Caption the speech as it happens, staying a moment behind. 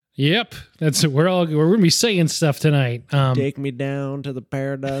Yep, we're gonna be saying stuff tonight. Take me down to the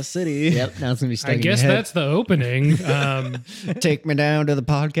Paradise City. Yep, now it's gonna be stuck I in your guess head. that's the opening. Take me down to the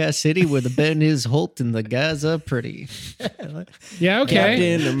podcast city where the Ben is Holt and the guys are pretty. Yeah, okay.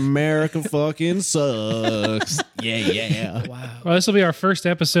 Captain America fucking sucks. Yeah. Wow. Well, this will be our first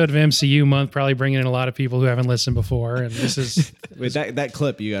episode of MCU month. Probably bringing in a lot of people who haven't listened before, and this is Wait, that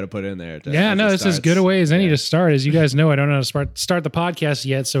clip you got to put in there. yeah, no, it's as good a way as any to start. As you guys know, I don't know how to start the podcast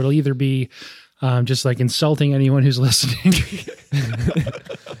yet, so it'll either be just like insulting anyone who's listening,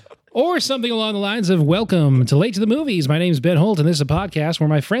 or something along the lines of "Welcome to Late to the Movies." My name's Ben Holt, and this is a podcast where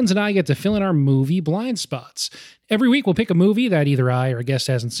my friends and I get to fill in our movie blind spots. Every week, we'll pick a movie that either I or a guest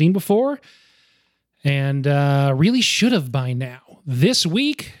hasn't seen before, and really should have by now. This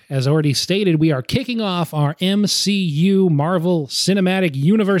week, as already stated, we are kicking off our MCU Marvel Cinematic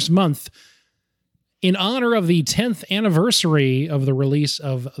Universe month in honor of the 10th anniversary of the release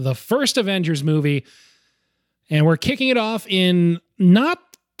of the first Avengers movie. And we're kicking it off in not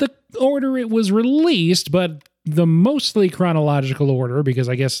the order it was released, but the mostly chronological order, because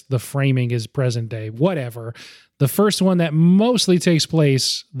I guess the framing is present day, whatever. The first one that mostly takes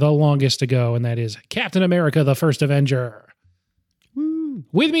place the longest ago, and that is Captain America, the First Avenger. Woo.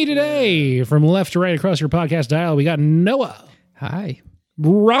 With me today, from left to right across your podcast dial, we got Noah. Hi.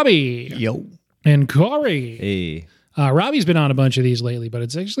 Robbie. Yo. And Corey. Hey. Robbie's been on a bunch of these lately, but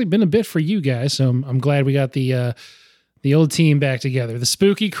it's actually been a bit for you guys, so I'm glad we got the old team back together. The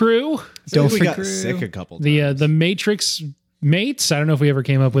Spooky Crew, We got sick a couple times. the Matrix mates. I don't know if we ever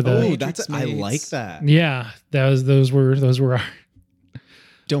came up with Oh, a. I like that. Yeah, those were our.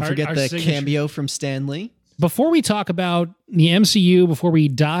 Don't forget our the signature. cameo from Stan Lee. Before we talk about the MCU, before we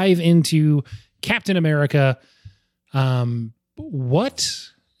dive into Captain America, what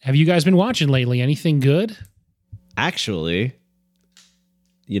have you guys been watching lately? Anything good? Actually,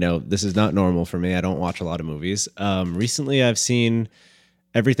 this is not normal for me. I don't watch a lot of movies. Recently, I've seen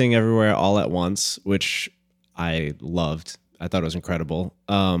Everything Everywhere All at Once, which I loved. I thought it was incredible.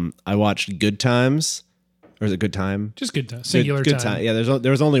 I watched Good Times. Or is it Good Time? Just good time. Singular good time. Yeah,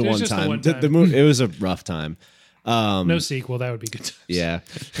 there was only There's one just the time. one The time. movie, it was a rough time. No sequel. That would be good times. Yeah.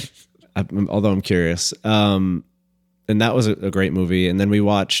 Although I'm curious. And that was a great movie. And then we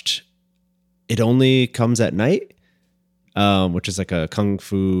watched It Only Comes at Night, which is like a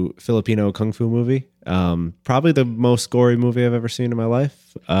Filipino kung fu movie. Probably the most gory movie I've ever seen in my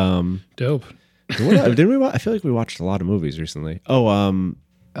life. Dope. Didn't we? I feel like we watched a lot of movies recently. Player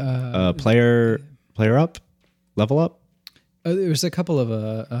Up, Level Up. There was a couple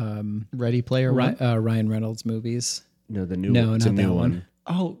of Ready Player One. Ryan Reynolds movies. No, the new. No, it's a not new that one. one.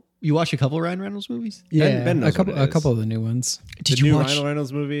 Oh, you watch a couple Ryan Reynolds movies? Yeah, Ben knows a couple what it is. of the new ones. Did The you new watch Ryan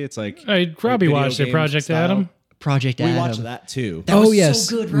Reynolds movie? It's like Hey, Robbie video watched it. game Project style. Adam. Project We Adam? watched that too. That was so yes,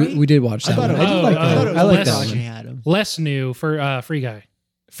 good, right? we did watch that thought one. it- I like thought it was I like that less- Project one. Adam. Less new for Free Guy.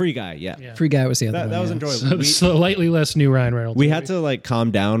 Free Guy, yeah. Yeah. Free Guy was the other That, one. that was yeah. enjoyable. Slightly less new Ryan Reynolds. We movie. had to like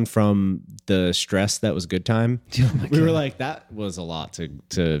calm down from the stress that was Good Time. Oh my We were God. like, that was a lot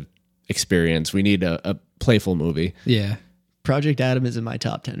to experience. We need a playful movie. Yeah. Project Adam is in my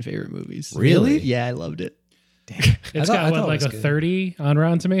top 10 favorite movies. Really? Yeah, I loved it. It's I got thought it like was a good. 30 on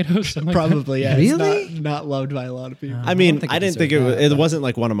Rotten Tomatoes. Something like that. Probably, yeah. Really? It's not loved by a lot of people. I mean, think I it didn't think it deserved was, that, it but- wasn't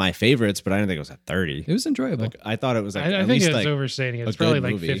like one of my favorites, but I didn't think it was at 30. It was enjoyable. Like, I thought it was like I at think least it's like overstating it. It's a probably good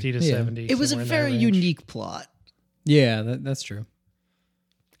like movie. 50 to Yeah. 70. It was a somewhere in that very range. unique plot. Yeah, that's true.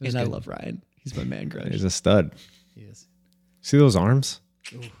 It was And I good. love Ryan. He's my man crush. He's a stud. Yes. See those arms?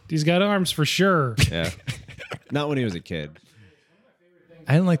 He's got arms for sure. Yeah. Not when he was a kid.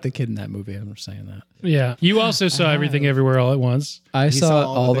 I didn't like the kid in that movie. I'm just saying that. Yeah. You also saw Everything Everywhere All at Once. I He saw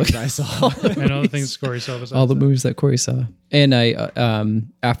all things the I saw. And all the things Corey saw. besides all the that. movies that Corey saw. And I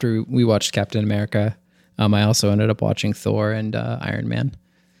after we watched Captain America, I also ended up watching Thor and Iron Man.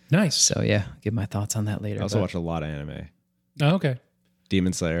 Nice. So yeah, give my thoughts on that later. I also but- watched a lot of anime. Oh, okay.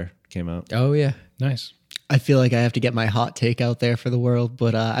 Demon Slayer came out. Oh yeah. Nice. I feel like I have to get my hot take out there for the world,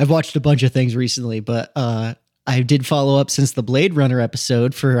 but I've watched a bunch of things recently, but I did follow up since the Blade Runner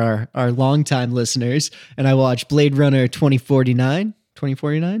episode for our longtime listeners, and I watched Blade Runner 2049.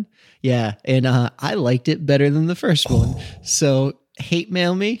 2049? Yeah, and I liked it better than the first one. So hate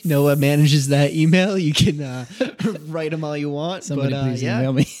mail me. Noah manages that email. You can write them all you want. Somebody but, please yeah,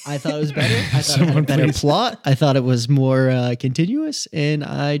 email me. I thought it was better. I thought it had a Someone better please. plot. I thought it was more continuous, and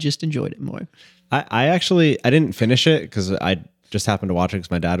I just enjoyed it more. I actually didn't finish it because I just happened to watch it because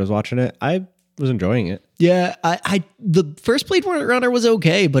my dad was watching it. I was enjoying it. Yeah, I the first Blade Runner was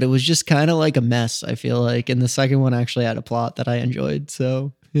okay, but it was just kind of like a mess, I feel like. And the second one actually had a plot that I enjoyed.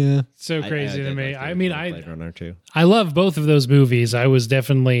 So Yeah. So crazy to did me. like I mean, Blade Runner too. I love both of those movies. I was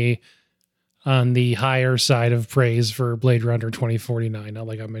definitely on the higher side of praise for Blade Runner 2049. Not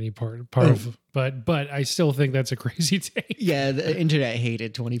like I'm any part of, but I still think that's a crazy take. Yeah, the internet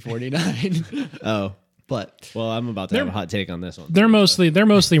hated 2049. Oh, But well, I'm about to have a hot take on this one. They're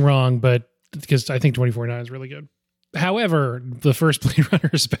mostly wrong, but because I think 2049 is really good. However, the first Blade Runner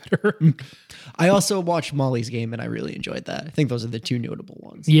is better. I also watched Molly's Game and I really enjoyed that. I think those are the two notable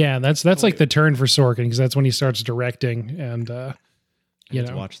ones. Yeah, that's like the turn for Sorkin because that's when he starts directing and I need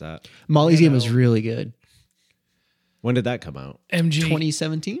to watch that. Molly's Game was really good. When did that come out? MG.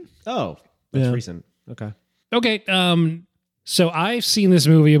 2017? Oh, that's Yeah. recent. Okay. Okay, so I've seen this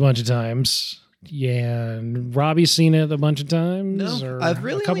movie a bunch of times. Yeah, and Robbie's seen it a bunch of times. Or I've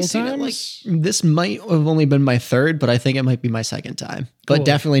really a couple only seen times. it like this might have only been my third, but I think it might be my second time. But Cool.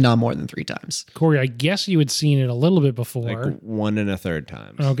 definitely not more than 3 times. Corey, I guess you had seen it a little bit before. Like 1 1/3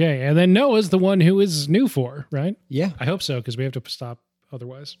 times. Okay, and then Noah's the one who is new for, right? Yeah. I hope so because we have to stop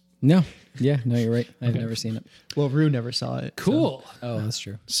otherwise. No. Yeah. No, you're right. I've never seen it. Well, Rue never saw it. Cool. Oh, that's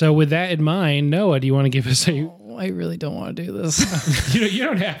true. So with that in mind, Noah, do you want to give us a? I really don't want to do this. You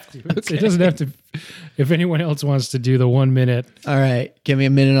don't have to. It doesn't have to. If anyone else wants to do the 1 minute, All right, give me a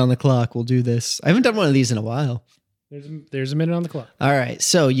minute on the clock. We'll do this. I haven't done one of these in a while. there's a minute on the clock. All right,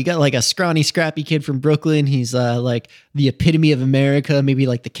 so you got like a scrawny, scrappy kid from Brooklyn. He's like the epitome of America, maybe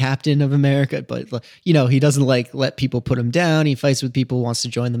like the captain of America, but you know, he doesn't like let people put him down. He fights with people, wants to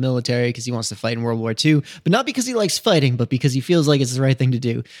join the military because he wants to fight in World War II, but not because he likes fighting, but because he feels like it's the right thing to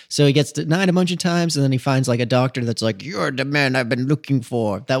do. So he gets denied a bunch of times, and then he finds like a doctor that's like, "You're the man I've been looking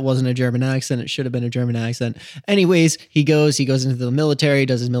for." That wasn't a German accent. It should have been a German accent. Anyways, he goes into the military,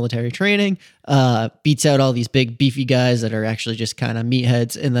 does his military training, beats out all these big beefy guys that are actually just kind of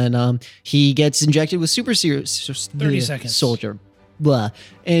meatheads, and then he gets injected with super serious 30 seconds. soldier. Blah.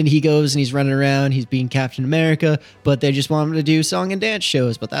 And he goes and he's running around, he's being Captain America, but they just want him to do song and dance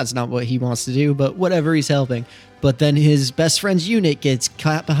shows, but that's not what he wants to do, but whatever, he's helping. But then his best friend's unit gets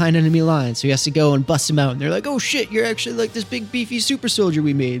caught behind enemy lines, so he has to go and bust him out. And they're like, "Oh shit, you're actually like this big beefy super soldier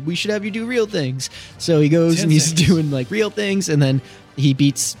we made. We should have you do real things." So he goes 10 and he's seconds. doing like real things, and then he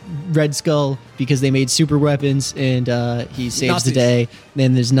beats Red Skull because they made super weapons, and he saves Nazis. the day.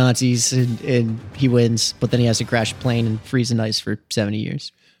 Then there's Nazis, and he wins, but then he has to crash a plane and freeze in ice for 70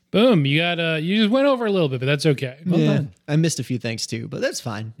 years. Boom! You got you just went over a little bit, but that's okay. done. I missed a few things too, but that's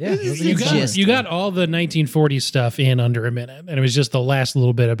fine. Yeah, It's You the got, gist. you got all the 1940s stuff in under a minute, and it was just the last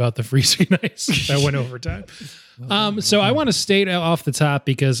little bit about the freezing ice that went over time. So I want to state off the top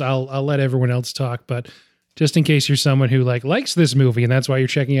because I'll let everyone else talk, but just in case you're someone who likes this movie and that's why you're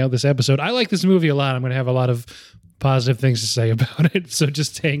checking out this episode, I like this movie a lot. I'm going to have a lot of positive things to say about it, so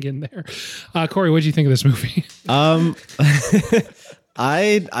just hang in there. Corey, what did you think of this movie?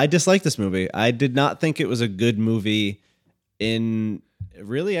 I dislike this movie. I did not think it was a good movie in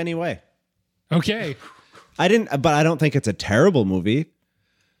really any way. Okay, But I don't think it's a terrible movie.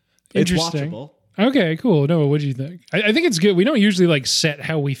 It's interesting. watchable. Okay, cool. Noah, what do you think? I think it's good. We don't usually set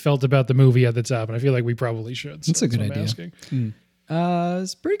how we felt about the movie at the top, and I feel like we probably should. So That's a good what I'm idea. asking.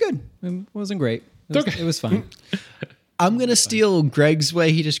 It's pretty good. It wasn't great. It was fine. I'm going to steal Greg's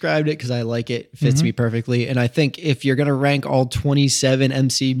way he described it because I like it. It fits me perfectly. And I think if you're going to rank all 27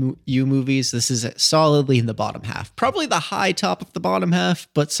 MCU movies, this is solidly in the bottom half. Probably the high top of the bottom half,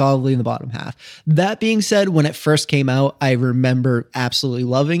 but solidly in the bottom half. That being said, when it first came out, I remember absolutely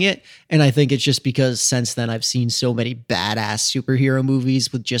loving it. And I think it's just because since then I've seen so many badass superhero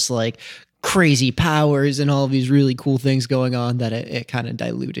movies with just like crazy powers and all of these really cool things going on that it kind of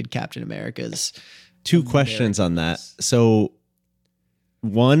diluted Captain America's. 2 questions on that. So,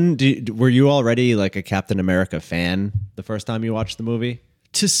 one, were you already like a Captain America fan the first time you watched the movie?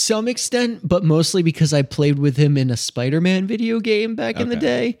 To some extent, but mostly because I played with him in a Spider-Man video game back in the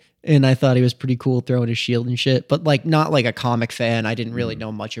day, and I thought he was pretty cool throwing his shield and shit, but like not like a comic fan. I didn't really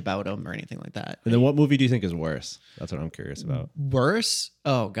know much about him or anything like that. And then what movie do you think is worse? That's what I'm curious about. Worse?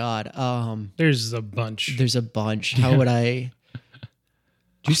 Oh God. There's a bunch. There's a bunch. How would I?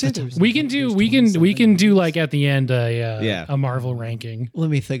 Did you say there was We can do like at the end a Marvel ranking. Let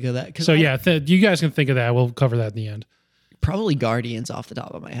me think of that. 'Cause So I- yeah, you guys can think of that. We'll cover that at the end. probably Guardians off the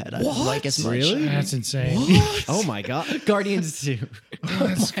top of my head. I don't like as much. Really? That's insane. Oh my god. Guardians 2.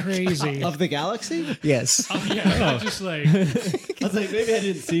 That's crazy. Of the Galaxy? Yes. Yeah, just like I was like, maybe I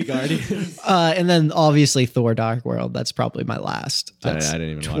didn't see Guardians. And then obviously Thor: Dark World. That's probably my last. I That's didn't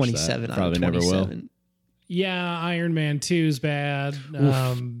even watch that. 27 out Probably of never will. 27. yeah, Iron Man 2 is bad.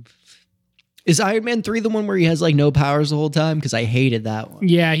 Is Iron Man 3 the one where he has like no powers the whole time? Because I hated that one.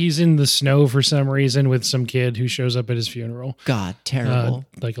 Yeah, he's in the snow for some reason with some kid who shows up at his funeral. God, terrible.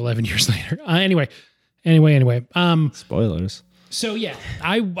 Like 11 years later. Anyway. Spoilers. So yeah,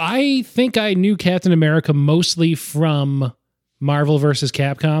 I think I knew Captain America mostly from Marvel vs.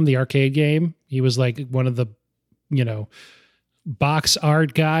 Capcom, the arcade game. He was like one of the, box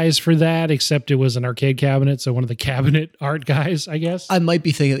art guys for that, except it was an arcade cabinet. So one of the cabinet art guys, I guess. I might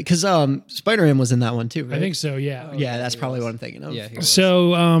be thinking because Spider-Man was in that one too, right? I think so. Yeah. Yeah, that's probably what I'm thinking of. Yeah. he was.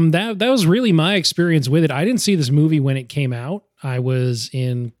 So that was really my experience with it. I didn't see this movie when it came out. I was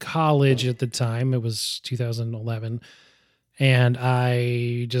in college at the time. It was 2011. And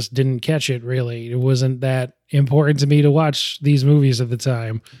I just didn't catch it really. It wasn't that important to me to watch these movies at the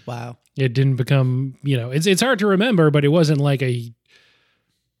time. Wow. It didn't become, it's hard to remember, but it wasn't like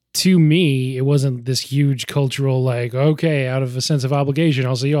to me, it wasn't this huge cultural, like, okay, out of a sense of obligation,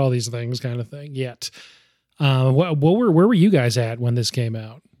 I'll see all these things kind of thing yet. Where were you guys at when this came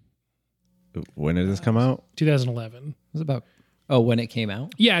out? When did this come out? 2011. It was about when it came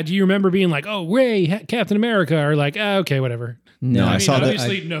out. Yeah. Do you remember being like, oh, Ray, Captain America, or like, okay, whatever. No, I saw that.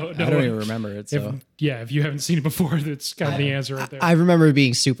 Obviously, no. I don't even remember it. So If you haven't seen it before, that's kind of the answer right there. I remember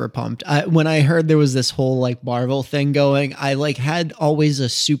being super pumped. When I heard there was this whole like Marvel thing going, I like had always a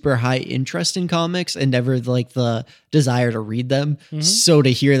super high interest in comics and never like the desire to read them. Mm-hmm. So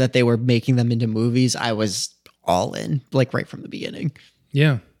to hear that they were making them into movies, I was all in, like right from the beginning.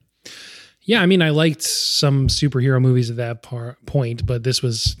 Yeah. Yeah, I mean, I liked some superhero movies at that point, but this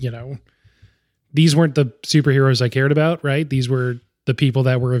was, these weren't the superheroes I cared about, right? These were the people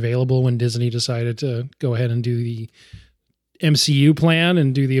that were available when Disney decided to go ahead and do the MCU plan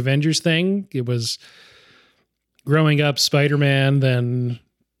and do the Avengers thing. It was growing up Spider-Man, then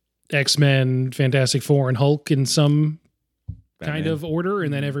X-Men, Fantastic Four, and Hulk in some kind of order,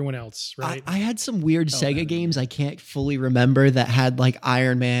 and then everyone else, right? I had some weird Sega games I can't fully remember that had like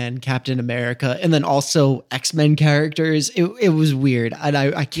Iron Man, Captain America, and then also X-Men characters. It was weird. And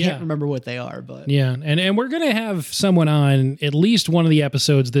I can't remember what they are, but yeah. And we're going to have someone on at least one of the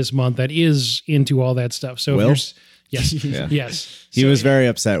episodes this month that is into all that stuff. So Will? Yes. Yeah. Yes. He was very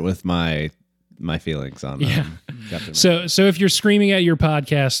upset with my feelings on Captain America. So if you're screaming at your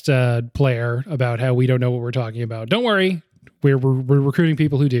podcast player about how we don't know what we're talking about, don't worry. We're recruiting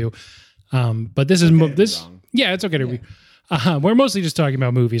people who do. But this is wrong. Yeah, it's okay to be. We're mostly just talking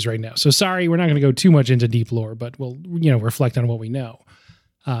about movies right now. So sorry, we're not going to go too much into deep lore, but we'll reflect on what we know.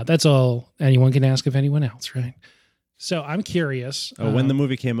 That's all anyone can ask of anyone else, right? So I'm curious. When the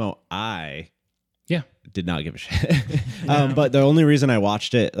movie came out, I Yeah. did not give a shit. But the only reason I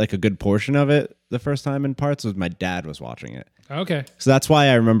watched it, like a good portion of it, the first time in parts, was my dad was watching it. Okay. So that's why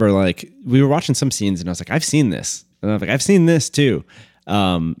I remember, like, we were watching some scenes and I was like, I've seen this. And I was like, I've seen this too.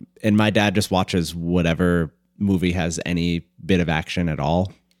 And my dad just watches whatever movie has any bit of action at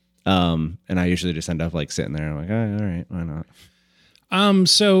all. And I usually just end up like sitting there. I'm like, all right, why not?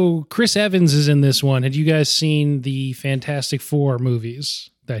 So Chris Evans is in this one. Had you guys seen the Fantastic Four movies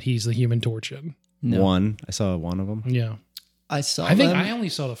that he's the Human Torch in? No. One. I saw one of them. Yeah. I saw I think them. I only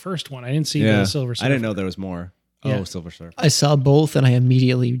saw the first one. I didn't see the Silver Surfer. I didn't know there was more. Yeah. Oh, Silver Surfer. I saw both and I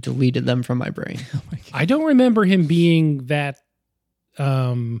immediately deleted them from my brain. I don't remember him being that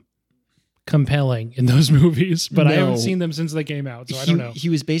compelling in those movies, but I haven't No. seen them since they came out, so I don't know. He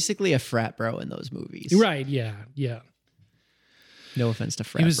was basically a frat bro in those movies. Right, yeah. No offense to He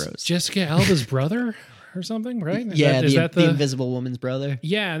frat was bros. Jessica Alba's brother or something, right? Is the that the Invisible Woman's brother.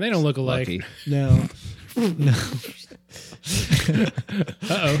 Yeah, they don't look alike. Lucky. No. No.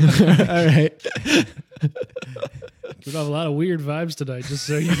 Uh-oh. All right. We have a lot of weird vibes tonight, just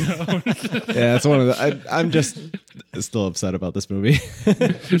so you know. Yeah, that's one of the. I'm just still upset about this movie.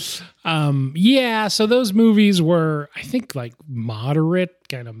 Yeah, so those movies were, I think, like moderate,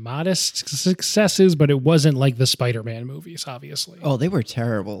 kind of modest successes, but it wasn't like the Spider-Man movies, obviously. Oh, they were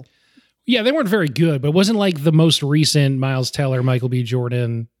terrible. Yeah, they weren't very good, but it wasn't like the most recent Miles Teller, Michael B.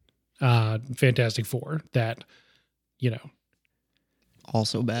 Jordan, Fantastic Four that,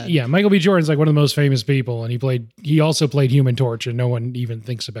 Also bad. Yeah, Michael B. Jordan's like one of the most famous people, and he also played Human Torch, and no one even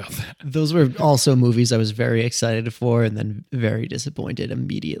thinks about that. Those were also movies I was very excited for and then very disappointed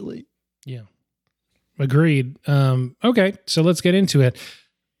immediately. Yeah. Agreed. Okay, so let's get into it.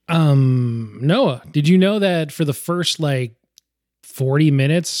 Noah, did you know that for the first 40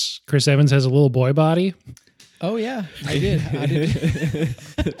 minutes, Chris Evans has a little boy body? Oh yeah, I did.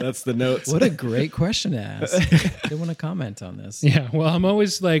 That's the notes. What a great question to ask. I want to comment on this. Yeah, well, I'm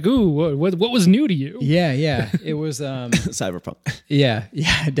always like, ooh, what was new to you? Yeah. It was Cyberpunk. yeah,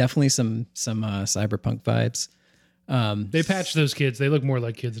 definitely some cyberpunk vibes. They patched those kids. They look more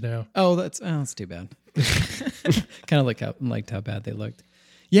like kids now. Oh, that's too bad. Kind of liked how bad they looked.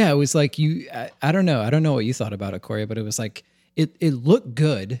 Yeah, it was like I don't know. I don't know what you thought about it, Corey, but it was like it looked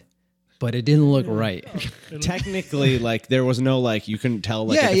good, but it didn't look right. Technically, like there was no like you couldn't tell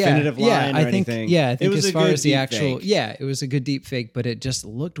like a definitive line or I think, anything. Yeah, I think it was as a far good as the deep actual, fake. it was a good deep fake, but it just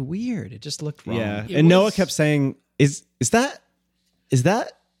looked weird. It just looked wrong. Yeah, It and Noah was- kept saying, "Is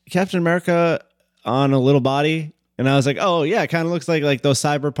that Captain America on a little body?" And I was like, "Oh yeah, it kind of looks like those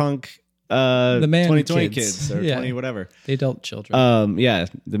cyberpunk The man 2020 kids. kids or Yeah. 20 whatever." The adult children. Yeah,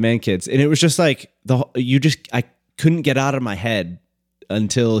 the man kids, and it was just like I couldn't get out of my head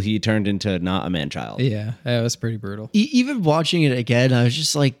until he turned into not a man child. yeah, it was pretty brutal. Even watching it again, I was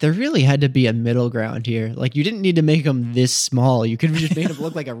just like, there really had to be a middle ground here. Like, you didn't need to make him this small. You could have just made him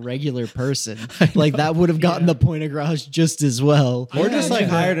look like a regular person. Like, that would have gotten the point across just as well. Or just like imagine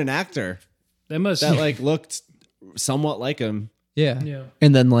hired an actor That must that like looked somewhat like him. Yeah. yeah.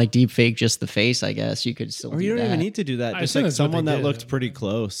 And then, like, deep fake just the face, I guess. You could still Or do you don't that. even need to do that. I Just assume like that's what someone they that did. looked pretty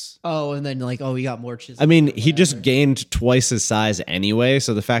close. Oh, and then, like, he got more chisel. I mean, he just gained twice his size anyway,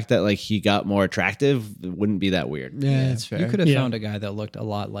 so the fact that like he got more attractive wouldn't be that weird. Yeah, that's fair. You could have Yeah. found a guy that looked a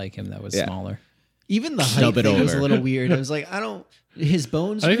lot like him that was Yeah. smaller. Even the height Snub it thing was a over. little weird. I was like, his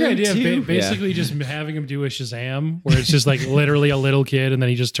bones I like the grew idea of too. basically just having him do a Shazam, where it's just like literally a little kid, and then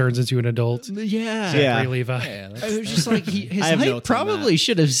he just turns into an adult. Yeah. Yeah. Zachary Levi. Yeah, I was just like, his I have height notes on probably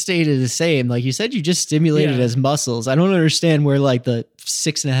should have stayed the same. Like you said, you just stimulated Yeah. his muscles. I don't understand where like the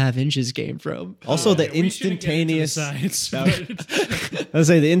 6.5 inches came from. Also, the We shouldn't get into the instantaneous. science, That I would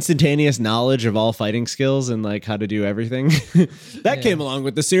say the instantaneous knowledge of all fighting skills and like how to do everything. That came along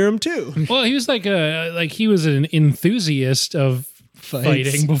with the serum too. well, he was like he was an enthusiast of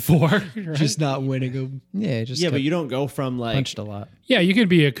fighting before. Right? Just not winning them. Yeah, just Yeah, but kept- you don't go from like punched a lot. yeah, you could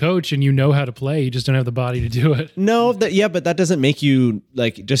be a coach and you know how to play. You just don't have the body to do it. no, but that doesn't make you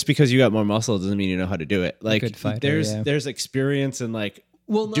like just because you got more muscle doesn't mean you know how to do it. Like good fighter, there's yeah. there's experience in like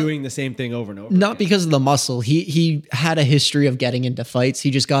Well, doing the same thing over and over. Not again. because of the muscle. He had a history of getting into fights. He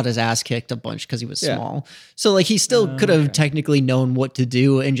just got his ass kicked a bunch because he was Yeah. small. So like he still could have technically known what to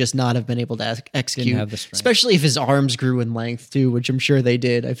do and just not have been able to execute. have the strength. Especially if his arms grew in length too, which I'm sure they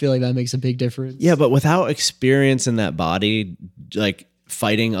did. I feel like that makes a big difference. Yeah, but without experience in that body, like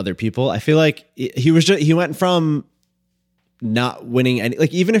fighting other people, I feel like he went from not winning any,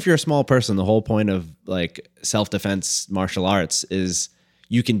 like even if you're a small person, the whole point of like self-defense martial arts is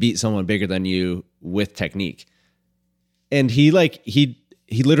you can beat someone bigger than you with technique. And he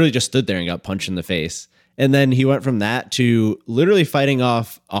literally just stood there and got punched in the face. And then he went from that to literally fighting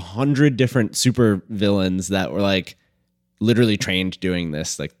off 100 different super villains that were like literally trained doing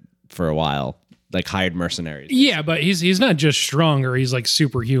this like for a while, like hired mercenaries. Yeah, but he's not just stronger. He's like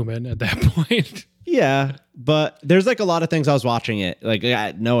superhuman at that point. Yeah, but there's like a lot of things I was watching it. Like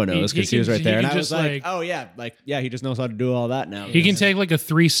Noah knows He because he, was can- right there, he and can I was just, like, like- oh yeah, he just knows how to do all that now. He can take like a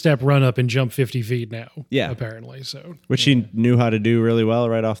 3-step run up and jump 50 feet now. Yeah. apparently. So which he knew how to do really well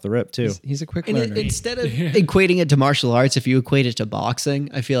right off the rip too. He's a quick And learner. instead of equating it to martial arts, if you equate it to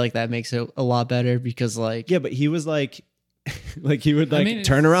boxing, I feel like that makes it a lot better because like Yeah, but he was like, like he would like mean,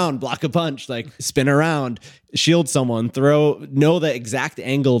 turn around, block a punch, like spin around, shield someone, know the exact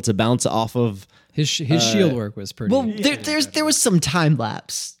angle to bounce off of. his shield work was pretty. well, there was some time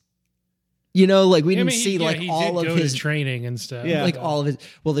lapse. You know, like we didn't see like he all did of go his to training and stuff. Yeah. like all of his.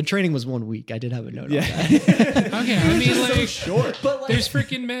 Well, the training was 1 week. I did have a note on that. Okay, I mean, like, Short. But like, there's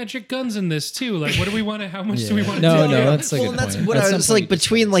freaking magic guns in this too. Like, what do we want to? How much do we want to? No, do? no, that's a well, good and that's point. what At I some was point like you just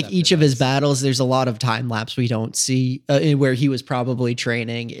between gotta like accept each it of his as- battles. There's a lot of time lapse we don't see where he was probably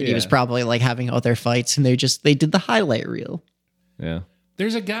training. And He was Yeah. probably like having other fights, and they did the highlight reel. Yeah.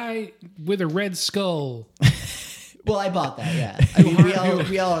 There's a guy with a red skull Well, I bought that. Yeah, I mean,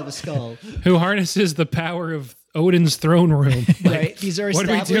 we all have a skull, who harnesses the power of Odin's throne room. Like, right? These are what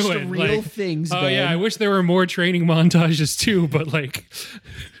are we established doing? real Like, things. Oh Ben. yeah, I wish there were more training montages too. But like,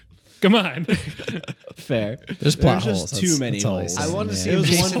 come on, fair. There's plot There's holes. just too many That's all he's holes. saying, I want to yeah. see It him was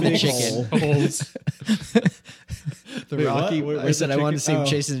chasing one the big chicken. hole. holes. The Wait, Rocky. what? I Where's said the I wanted to see chicken? him Oh.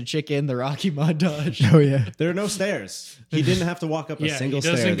 chasing the chicken. The Rocky montage. Oh yeah. There are no stairs. He didn't have to walk up a Yeah, he single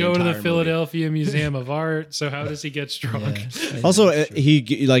stair. doesn't go to the entire movie. Philadelphia Museum of Art. So how does he get strong? Also,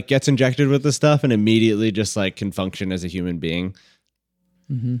 he like gets injected with the stuff and immediately just like can function as a human being.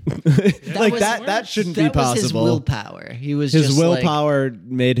 Like was- that shouldn't be That was his possible. willpower. He was His just like- willpower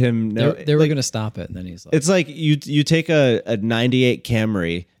made him know. They were like, going to stop it, and then he's like, It's like you take a 98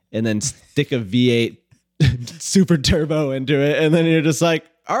 Camry and then stick a V8 super turbo into it, and then you're just like,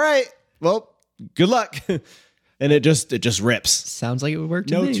 all right, well, good luck. and it just rips. Sounds like it would work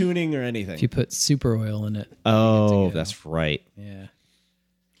to No me. tuning or If anything. you put super oil in it. Oh, go. that's right. Yeah.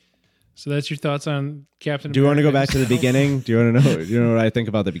 So that's your thoughts on Captain Do you want to go America back to the himself? beginning? Do you want to know? Do you know what I think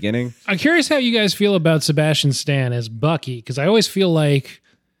about the beginning? I'm curious how you guys feel about Sebastian Stan as Bucky, because I always feel like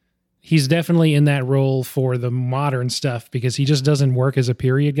he's definitely in that role for the modern stuff because he just doesn't work as a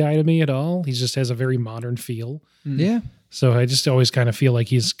period guy to me at all. He just has a very modern feel. Yeah. So I just always kind of feel like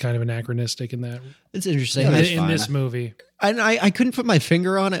he's kind of anachronistic in that It's interesting. Yeah, that's in fine. this movie. And I couldn't put my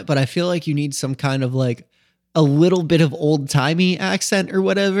finger on it, but I feel like you need some kind of like a little bit of old timey accent or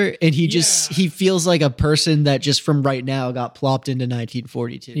whatever. And he feels like a person that just from right now got plopped into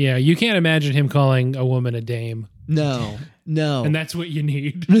 1942. Yeah, you can't imagine him calling a woman a dame, No. and that's what you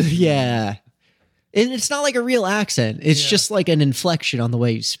need. Yeah. And it's not like a real accent. It's Yeah. just like an inflection on the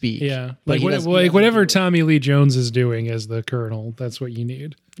way you speak. Yeah, But like, he doesn't- he like doesn't whatever do it. Tommy Lee Jones is doing as the colonel, that's what you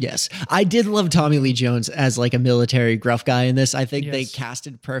need. Yes. I did love Tommy Lee Jones as like a military gruff guy in this. I think they Yes.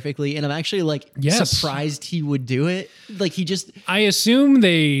 casted perfectly. And I'm actually like Yes. surprised he would do it. Like he just I assume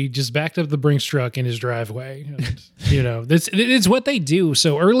they just backed up the Brinks truck in his driveway. And, it's what they do.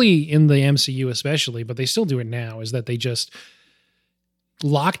 So early in the MCU, especially, but they still do it now. Is that they just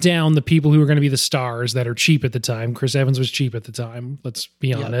lock down the people who are going to be the stars that are cheap at the time. Chris Evans was cheap at the time. Let's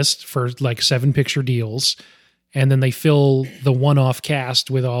be honest, for like 7-picture deals, and then they fill the one-off cast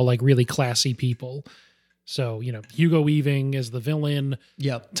with all like really classy people. So Hugo Weaving as the villain.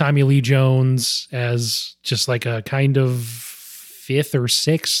 Yep. Tommy Lee Jones as just like a kind of 5th or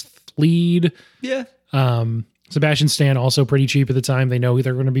 6th lead. Yeah. Sebastian Stan also pretty cheap at the time. They know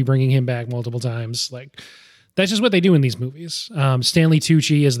they're going to be bringing him back multiple times. Like that's just what they do in these movies. Stanley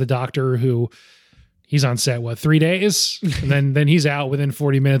Tucci is the doctor who he's on set 3 days, and then he's out within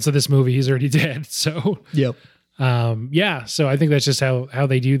 40 minutes of this movie. He's already dead. So Yep. so I think that's just how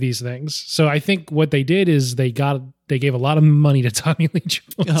they do these things. So I think what they did is they gave a lot of money to Tommy Lee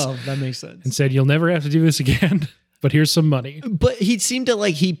Jones Oh, that makes sense. and said, "You'll never have to do this again, but here's some money." But he seemed to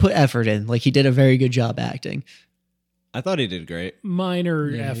like he put effort in. Like he did a very good job acting. I thought he did great. Minor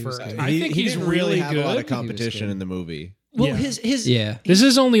Yeah, he was effort. good. I think he's didn't really have a lot of good. competition good. in the movie. Well, Yeah. his Yeah. This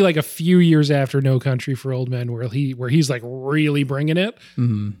is only like a few years after No Country for Old Men, where he's like really bringing it.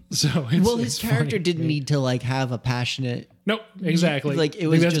 Mm-hmm. So it's, well, his it's character funny. didn't need to like have a passionate Nope, exactly. like it I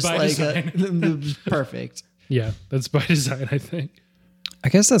was think just by like design. it was perfect. Yeah, that's by design. I think. I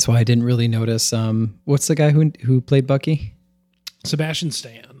guess that's why I didn't really notice. What's the guy who played Bucky? Sebastian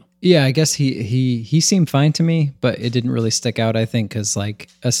Stan. Yeah, I guess he seemed fine to me, but it didn't really stick out. I think because like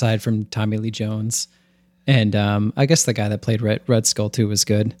aside from Tommy Lee Jones, and I guess the guy that played Red Skull too was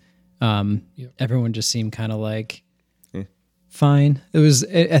good. Everyone just seemed kind of like fine. It was.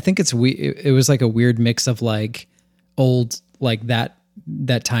 I think it was like a weird mix of like old like that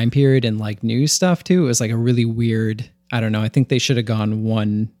time period and like new stuff too. It was like a really weird. I don't know. I think they should have gone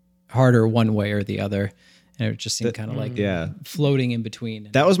one way or the other. And it just seemed kind of like floating in between.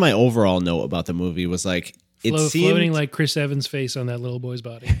 That was my overall note about the movie. Was like it seemed Floating like Chris Evans' face on that little boy's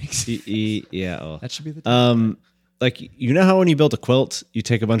body. yeah. Oh. that should be the Like you know how when you build a quilt, you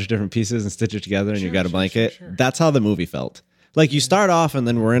take a bunch of different pieces and stitch it together, and you got a blanket. Sure. That's how the movie felt. Like you start off, and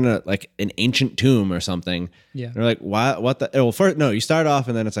then we're in an ancient tomb or something. Yeah. And you're like, why? What the? Well, first, no, you start off,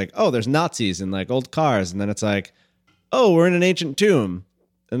 and then it's like, oh, there's Nazis and like old cars, and then it's like, oh, we're in an ancient tomb.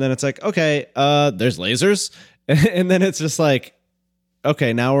 And then it's like, okay, there's lasers. And then it's just like,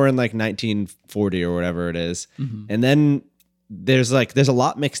 okay, now we're in like 1940 or whatever it is. Mm-hmm. And then there's a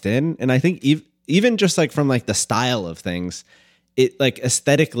lot mixed in. And I think even just like from like the style of things, it like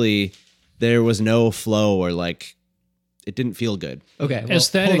aesthetically, there was no flow or like, it didn't feel good. Okay, well,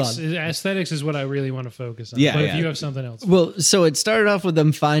 Aesthetics. hold on. Aesthetics is what I really want to focus on. Yeah, but yeah. if you have something else, Well, so it started off with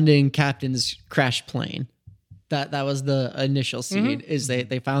them finding Captain's crashed plane. That was the initial scene. Is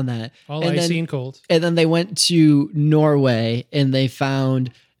they found that all and icy then, and cold. and then they went to Norway and they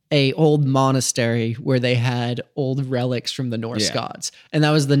found a old monastery where they had old relics from the Norse Yeah. gods, and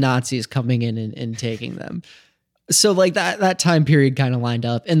that was the Nazis coming in and taking them. So like that time period kind of lined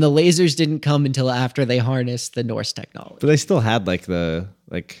up, and the lasers didn't come until after they harnessed the Norse technology. But they still had like the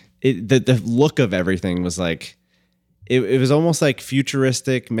look of everything was like, it was almost like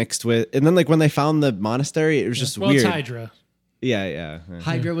futuristic mixed with, and then like when they found the monastery, it was just Well, weird. it's Hydra. Yeah.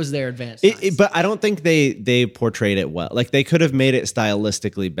 Hydra was their advanced. But I don't think they portrayed it well. Like they could have made it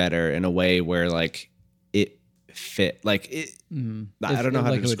stylistically better in a way where like it fit. Like it, I don't know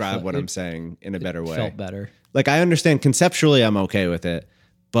how like to it would describe feel- what it- I'm saying in a better way. felt better. Like I understand conceptually, I'm okay with it,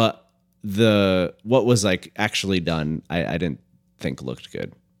 but what was like actually done, I didn't think looked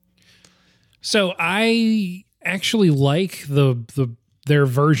good. So I actually like the their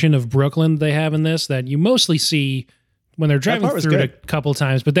version of Brooklyn they have in this that you mostly see when they're driving part was through it good. a couple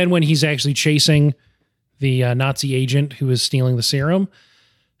times, but then when he's actually chasing the Nazi agent who is stealing the serum,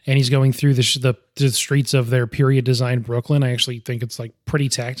 and he's going through the streets of their period design Brooklyn, I actually think it's like pretty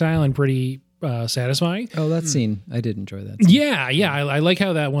tactile and pretty satisfying. Oh, that scene. I did enjoy that scene. Yeah, I like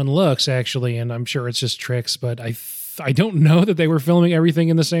how that one looks actually, and I'm sure it's just tricks, but I don't know that they were filming everything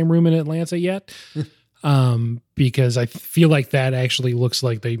in the same room in Atlanta yet, because I feel like that actually looks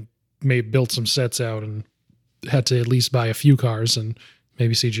like they may have built some sets out and had to at least buy a few cars and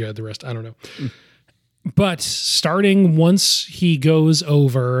maybe CGI the rest. I don't know. But starting once he goes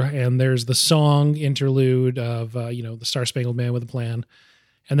over and there's the song interlude of, the Star Spangled Man with a Plan.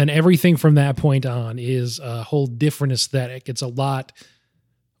 And then everything from that point on is a whole different aesthetic. It's a lot.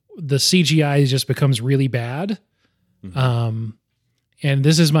 The CGI just becomes really bad. And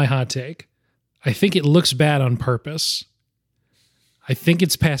this is my hot take. I think it looks bad on purpose. I think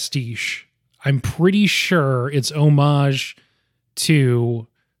it's pastiche. I'm pretty sure it's homage to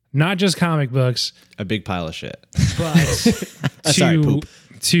not just comic books, A big pile of shit. but Sorry, poop.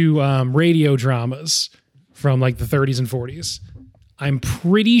 to radio dramas from like the 30s and 40s. I'm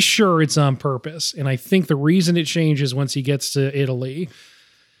pretty sure it's on purpose. And I think the reason it changes once he gets to Italy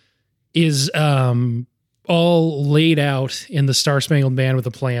is all laid out in the Star Spangled Man with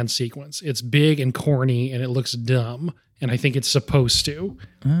a Plan sequence. It's big and corny and it looks dumb. And I think it's supposed to.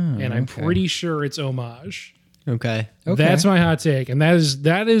 And I'm pretty sure it's homage. Okay. That's my hot take. And that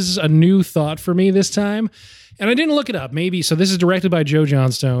is a new thought for me this time. And I didn't look it up. Maybe, so this is directed by Joe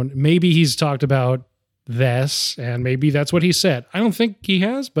Johnstone. Maybe he's talked about this and maybe that's what he said. I don't think he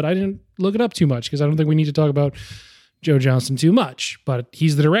has, but I didn't look it up too much because I don't think we need to talk about Joe Johnston too much. But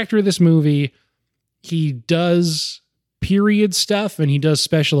he's the director of this movie. He does period stuff and he does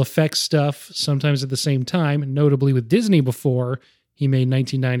special effects stuff sometimes at the same time, notably with Disney before he made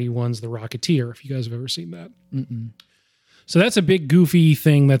 1991's The Rocketeer, if you guys have ever seen that. So that's a big goofy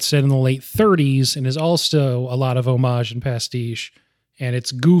thing that's set in the late 30s and is also a lot of homage and pastiche. And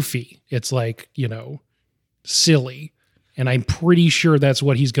it's goofy. It's like, silly. And I'm pretty sure that's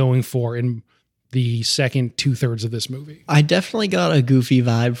what he's going for in the second 2/3 of this movie. I definitely got a goofy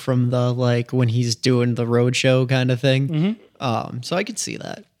vibe from the like when he's doing the roadshow kind of thing. So I could see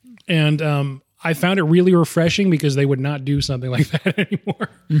that. And I found it really refreshing because they would not do something like that anymore.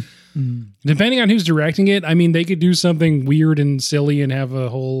 Depending on who's directing it, I mean, they could do something weird and silly and have a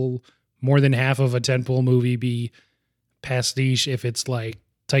whole more than half of a tentpole movie be pastiche if it's like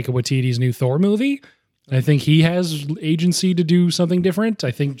Taika Waititi's new Thor movie. I think he has agency to do something different.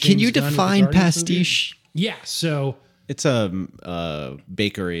 I think. Can James you Gunn with the define Guardians pastiche? movie- Yeah. So It's a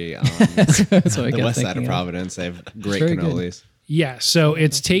bakery on That's what I the kept west side thinking of of. Providence. They have great Very good. cannolis. yeah. So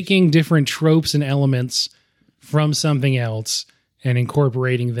it's taking different tropes and elements from something else and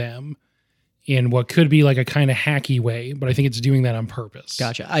incorporating them in what could be like a kind of hacky way, but I think it's doing that on purpose.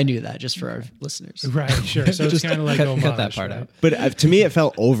 Gotcha. I knew that just for our listeners. Right, sure. So it's kind of like cut homage, that part right? out. But to me, it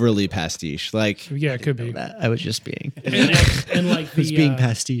felt overly pastiche. Like, Yeah, it could be. That I was just being And like was being the,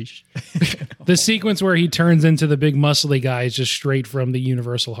 pastiche. the sequence where he turns into the big muscly guy is just straight from the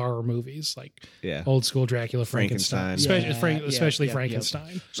Universal horror movies, like yeah. old school Dracula, Frankenstein, Frankenstein. especially Yep.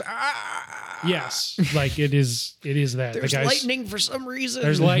 Frankenstein. Yes, like it is that. There's the guy's, lightning for some reason.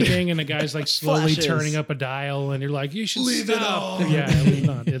 There's lightning, and the guy's like slowly Flashes. turning up a dial, and you're like, you should Leave sit it up. on. Yeah, leave it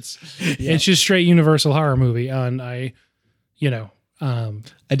on. It's just straight Universal horror movie. And I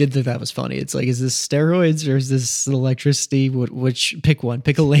did think that was funny. It's like, is this steroids or is this electricity? Which pick one?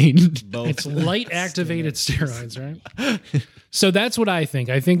 Pick a lane. Both. it's light activated steroids, right? So that's what I think.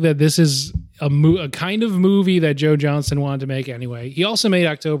 I think that this is a kind of movie that Joe Johnston wanted to make anyway. He also made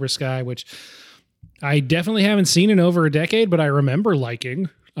October Sky, which I definitely haven't seen in over a decade, but I remember liking.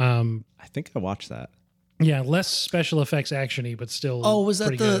 I think I watched that. Yeah, less special effects actiony, but still. Oh, was that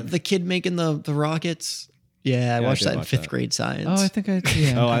pretty the good. the kid making the rockets? Yeah, I I watched did that in watch fifth that. grade science. Oh, I think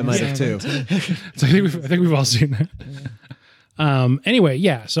Oh, I might have too. So I think we've all seen that. Anyway,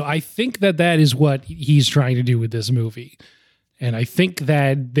 yeah. So I think that is what he's trying to do with this movie, and I think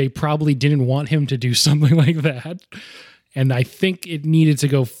that they probably didn't want him to do something like that, and I think it needed to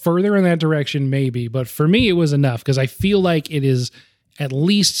go further in that direction, maybe. But for me, it was enough because I feel like it is at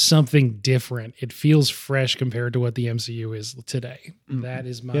least something different. It feels fresh compared to what the MCU is today. That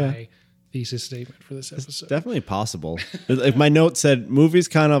is my Yeah. thesis statement for this episode. Definitely possible. Like my note said, movies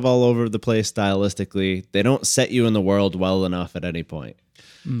kind of all over the place stylistically. They don't set you in the world well enough at any point.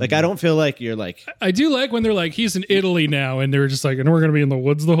 Like, I don't feel like you're like, I do like when they're like, he's in Italy now, and they're just like, and we're going to be in the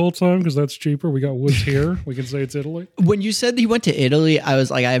woods the whole time because that's cheaper. We got woods here. We can say it's Italy. When you said he went to Italy, I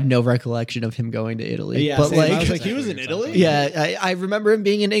was like, I have no recollection of him going to Italy. yeah, but same. I like, was like, he was in Italy? yeah, I remember him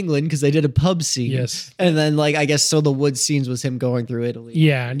being in England because they did a pub scene. Yes. And then like, I guess so the woods scenes was him going through Italy.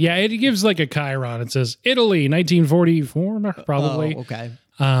 Yeah, it gives like a chyron. It says Italy, 1944, probably. Oh, okay.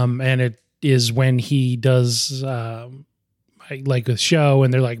 And it is when he does like a show,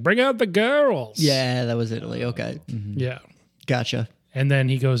 and they're like, bring out the girls. Yeah, that was Italy. Okay. Yeah. Gotcha. And then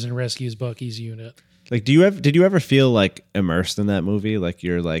he goes and rescues Bucky's unit. Like, did you ever feel like immersed in that movie? Like,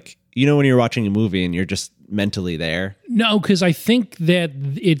 you're like, you know, when you're watching a movie and you're just mentally there? No, because I think that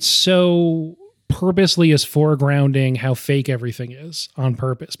it's so purposely is foregrounding how fake everything is on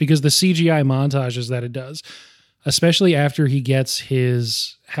purpose, because the CGI montages that it does, especially after he gets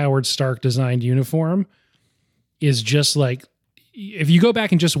his Howard Stark designed uniform, is just like, if you go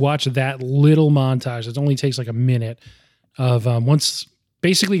back and just watch that little montage, it only takes like a minute of once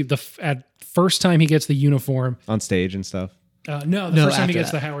basically at first time he gets the uniform On stage and stuff? no, the first time he after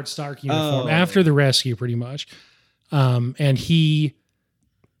gets that. the Howard Stark uniform Oh. after the rescue, pretty much. And he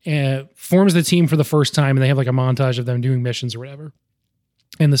forms the team for the first time, and they have like a montage of them doing missions or whatever.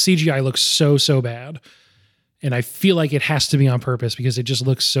 And the CGI looks so bad. And I feel like it has to be on purpose because it just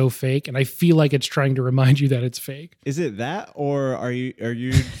looks so fake. And I feel like it's trying to remind you that it's fake. Is it that, or are you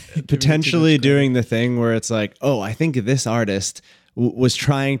potentially doing the thing where it's like, oh, I think this artist was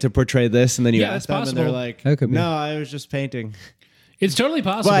trying to portray this, and then you Yeah, ask that's them, and they're possible. like, That could be. no, I was just painting. It's totally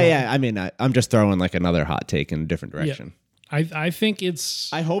possible. Well, yeah, I mean, I'm just throwing like another hot take in a different direction. I think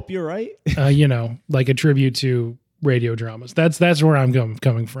it's, I hope you're right. like a tribute to radio dramas. That's where I'm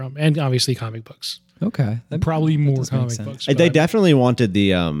coming from. And obviously comic books. Okay. That Probably more does make comic sense. books. They but- definitely wanted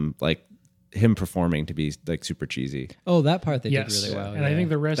the like him performing to be like super cheesy. Oh, that part they Yes. did really well. And I think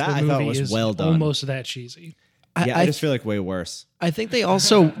the rest That of I the thought movie was is well done. almost that cheesy. Yeah, I just feel like way worse. I think they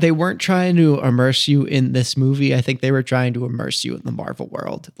also they weren't trying to immerse you in this movie. I think they were trying to immerse you in the Marvel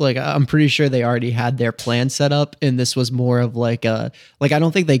world. Like I'm pretty sure they already had their plan set up, and this was more of like a I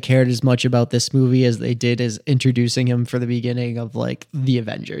don't think they cared as much about this movie as they did as introducing him for the beginning of like the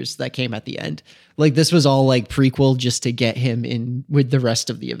Avengers that came at the end. Like this was all like prequel just to get him in with the rest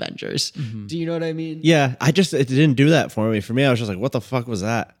of the Avengers. Do you know what I mean? Yeah, it didn't do that for me. For me, I was just like, what the fuck was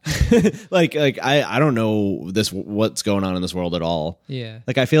that? like I don't know what's going on in this world at all. Yeah.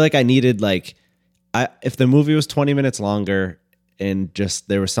 Like I feel like I needed if the movie was 20 minutes longer and just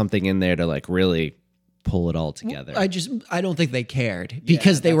there was something in there to like really pull it all together. I don't think they cared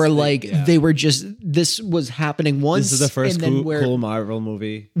because they were they were just this was happening once. This is the first and then cool Marvel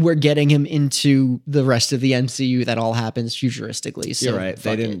movie. we're getting him into the rest of the MCU that all happens futuristically. So You're right. They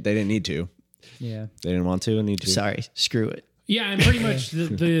fuck it. didn't need to. Yeah. They didn't want to need to. Sorry, screw it. Yeah, and pretty much the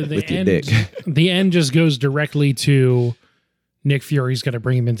With your end. dick. The end just goes directly to Nick Fury's going to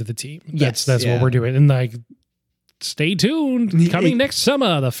bring him into the team. That's what yeah. we're doing, and like, stay tuned. Coming next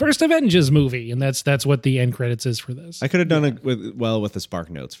summer, the first Avengers movie, and that's what the end credits is for this. I could have done it with the Spark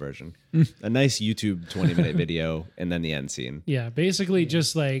Notes version. A nice YouTube 20-minute video and then the end scene. Yeah, basically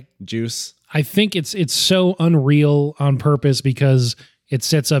just like Juice. I think it's so unreal on purpose because it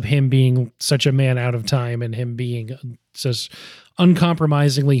sets up him being such a man out of time and him being just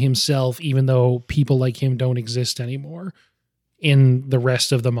uncompromisingly himself, even though people like him don't exist anymore in the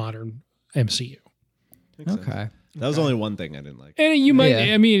rest of the modern MCU. Okay. That was only one thing I didn't like. And you might,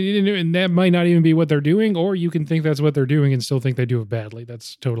 Yeah. I mean, and that might not even be what they're doing, or you can think that's what they're doing and still think they do it badly.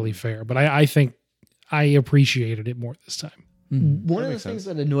 That's totally fair. But I think I appreciated it more this time. One of the things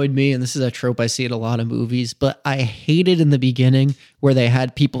that annoyed me, and this is a trope I see in a lot of movies, but I hated in the beginning where they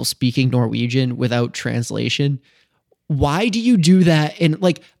had people speaking Norwegian without translation. Why do you do that? And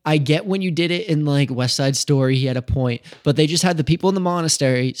like, I get when you did it in like West Side Story, he had a point, but they just had the people in the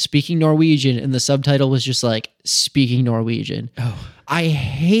monastery speaking Norwegian, and the subtitle was just like speaking Norwegian. Oh, I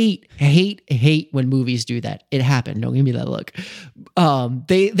hate when movies do that. It happened. Don't give me that look.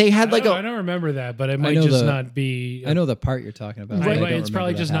 They had like I don't remember that, but it might know just the- not be. I know the part you're talking about. but I Right, don't it's probably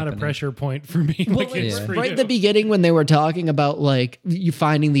remember just that not a happening. pressure point for me. like it's yeah. for right you. at the beginning when they were talking about like you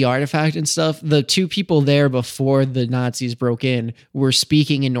finding the artifact and stuff, the two people there before the Nazis broke in were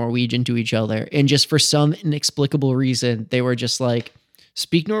speaking in Norwegian to each other, and just for some inexplicable reason they were just like,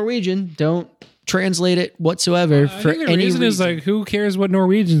 speak Norwegian, don't translate it whatsoever I for think the any reason is like, who cares what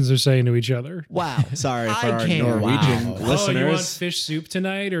Norwegians are saying to each other? wow. Sorry for I our care. Norwegian Wow. Oh, you want listeners. fish soup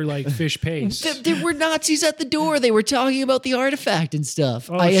tonight or like fish paste? There were Nazis at the door. They were talking about the artifact and stuff.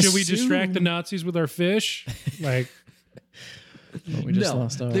 Oh, should we distract the Nazis with our fish? Like, Well, we just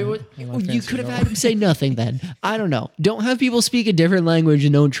lost there was, our you fancy could have girl. had him say nothing then. I don't know. Don't have people speak a different language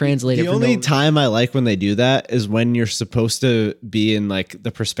and don't translate it. The for only no- time I like when they do that is when you're supposed to be in like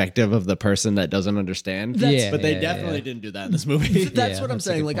the perspective of the person that doesn't understand. Yeah, but they yeah, definitely yeah. didn't do that in this movie. That's Yeah, what I'm that's a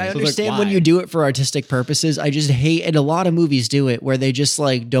saying. good Like, I point. So it's like, understand when why? you do it for artistic purposes. I just hate, and a lot of movies do it where they just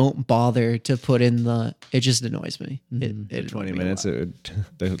like don't bother to put in the. It just annoys me. It annoyed 20 me a minutes, lot. it would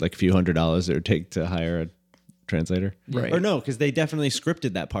there's like a few $100s it would take to hire a translator. Right. Or no, because they definitely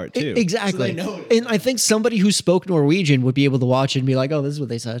scripted that part too. Exactly. So they know. And I think somebody who spoke Norwegian would be able to watch it and be like, "Oh, this is what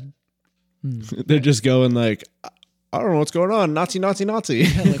they said." They're just going like, I don't know what's going on. Nazi, Nazi, Nazi.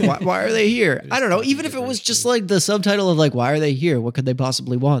 Like, why are they here? I don't know. Even if it was just like the subtitle of like, "Why are they here? What could they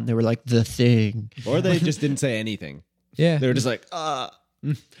possibly want?" They were like, "The thing." Or they just didn't say anything. Yeah. They were just like, oh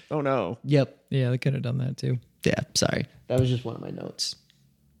no. Yep. Yeah, they could have done that too. Yeah. Sorry. That was just one of my notes.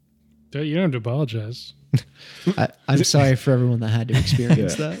 You don't have to apologize. I'm sorry for everyone that had to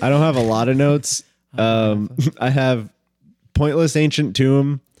experience that. I don't have a lot of notes. I have pointless ancient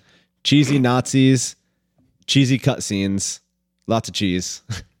tomb, cheesy Nazis, cheesy cutscenes, lots of cheese.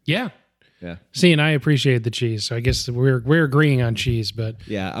 Yeah. Yeah. See, and I appreciate the cheese, so I guess we're agreeing on cheese, but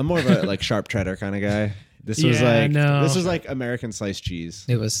Yeah, I'm more of a like sharp cheddar kind of guy. This was Yeah, like no. this was like American sliced cheese.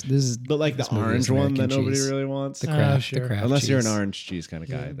 This is But like the this movie orange is one American that nobody cheese. really wants. the craft, sure. the craft Unless you're an cheese. orange cheese kind of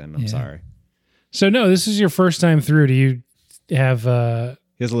guy, then I'm Yeah. sorry. so no, this is your first time through. Do you have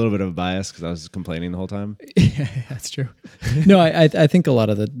He has a little bit of a bias because I was complaining the whole time. Yeah, that's true. No, I think a lot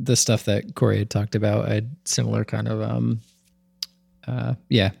of the stuff that Corey had talked about, I had similar kind of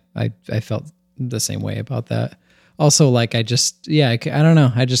I felt the same way about that. Also, like I don't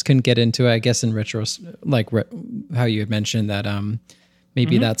know, I just couldn't get into it. I guess in retro, like how you had mentioned that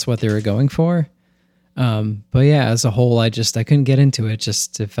maybe that's what they were going for. But yeah, as a whole, I couldn't get into it.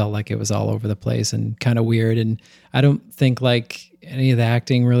 It felt like it was all over the place and kind of weird. And I don't think like any of the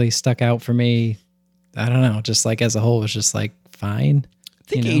acting really stuck out for me. I don't know. Just like as a whole, it was just like fine. I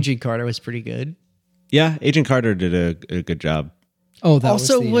think You know? Agent Carter was pretty good. Yeah, Agent Carter did a good job. Oh, that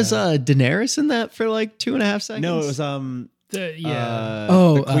Also, was, the, Daenerys in that for like 2.5 seconds? No, it was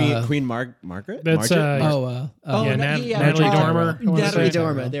Queen Margaret. That's Margaret? yeah, Natalie Natalie Dormer. I wanna Natalie say.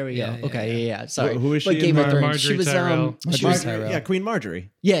 Dormer. There we go. Yeah, yeah, Okay, yeah. Sorry. Who is But she in Game of Mar- Thrones. Marjorie She was Tyrell. she Marjorie was Tyrell. Yeah, Queen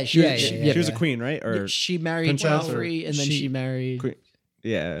Marjorie. yeah, she Yeah, was, yeah, She was a queen, right? Or she married Princess or- Joffrey, and then she married. Queen.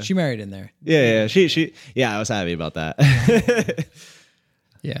 Yeah. she married in there. Yeah. She. Yeah, I was happy about that.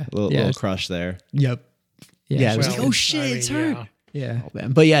 Yeah. little crush there. Yep. Yeah, it was Well, like, oh shit, it's her. yeah. Yeah.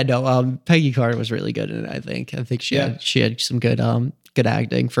 Man. But yeah, no. Peggy Carter was really good in it. I think she had some good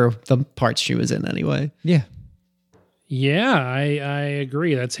acting for the parts she was in anyway. Yeah. Yeah, I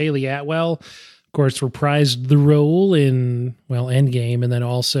agree. That's Haley Atwell. Of course, reprised the role in, Endgame, and then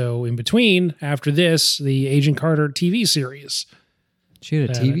also in between, after this, the Agent Carter TV series. She had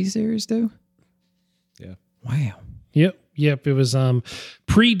a TV series too? Yeah. Wow. Yep. It was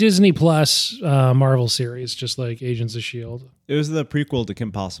pre-Disney Plus Marvel series, just like Agents of S.H.I.E.L.D. It was the prequel to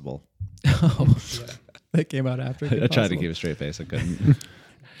Kim Possible. Oh, that came out after. I tried to keep a straight face. I couldn't.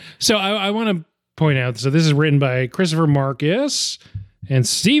 So I want to point out, so this is written by Christopher Marcus and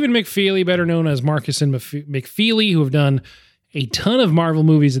Stephen McFeely, better known as Marcus and McFeely, who have done a ton of Marvel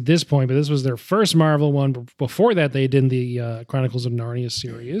movies at this point, but this was their first Marvel one. Before that, they did the Chronicles of Narnia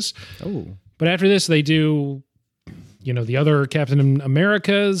series. Oh. But after this, they do, the other Captain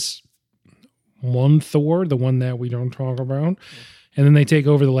Americas, one Thor, the one that we don't talk about. And then they take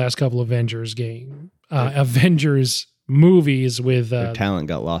over the last couple Avengers Avengers movies with Their talent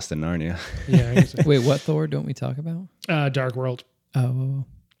got lost in Narnia. Wait, what Thor don't we talk about? Dark World. Oh,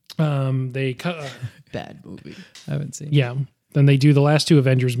 They cut. Bad movie. I haven't seen. Yeah. Then they do the last two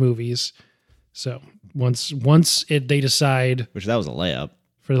Avengers movies. So once they decide Which that was a layup.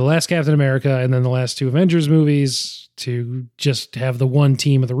 for the last Captain America and then the last two Avengers movies to just have the one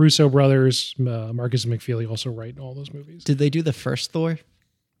team of the Russo brothers. Marcus and McFeely also write all those movies. Did they do the first Thor?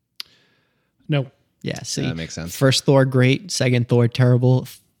 No. Yeah, see, That makes sense. First Thor, great. Second Thor, terrible.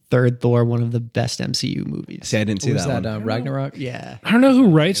 Third Thor, one of the best MCU movies. See, I didn't see Was that that one. Ragnarok? Yeah. I don't know who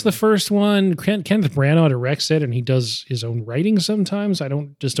writes the first one. Kenneth Branagh directs it, and he does his own writing sometimes. I don't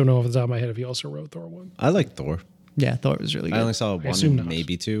know off the top of my head if he also wrote Thor 1. I like Thor. Yeah, Thor was really I good. only saw assume one, not.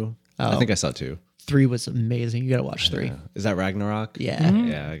 maybe two. Oh. I think I saw two. 3 was amazing. You got to watch 3. Yeah. Is that Ragnarok? Yeah.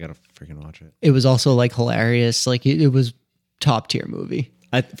 Yeah, I gotta freaking watch it. It was also like hilarious. Like it was top tier movie.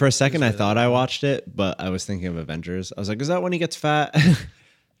 For a second, I thought I watched it, but I was thinking of Avengers. I was like, is that when he gets fat?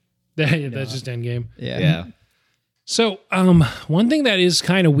 That's just Endgame. Yeah. yeah. So, one thing that is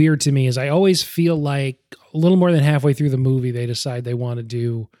kind of weird to me is I always feel like a little more than halfway through the movie, they decide they want to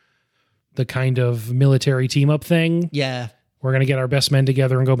do the kind of military team up thing Yeah. we're going to get our best men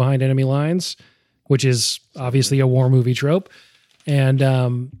together and go behind enemy lines, which is obviously a war movie trope. And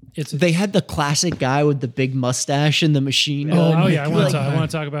They had the classic guy with the big mustache and the machine gun. Oh yeah, I want to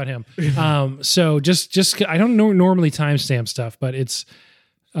talk about him. So just I don't normally timestamp stuff, but it's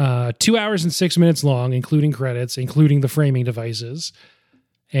 2 hours and 6 minutes long, including credits, including the framing devices.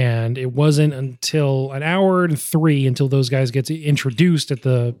 And it wasn't until an hour and 3 until those guys get introduced at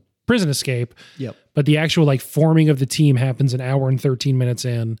the prison escape. Yep. But the actual like forming of the team happens an hour and 13 minutes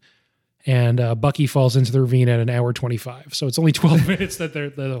in. And Bucky falls into the ravine at an hour 25. So it's only 12 minutes that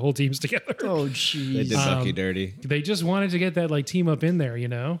the whole team's together. Oh, They jeez. did Bucky dirty. They just wanted to get that like team up in there, you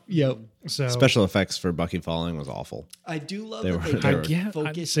know? Yep. So Special effects for Bucky falling was awful. I do love They that were- they they don't were- yeah,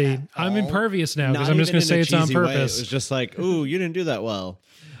 focus see, at I'm all. impervious now because Not I'm just even going to in a say it's on cheesy way. purpose. It was just like, ooh, you didn't do that well.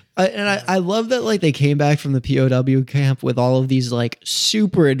 I love that like they came back from the POW camp with all of these like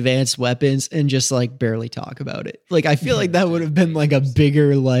super advanced weapons and just like barely talk about it. Like I feel like that would have been like a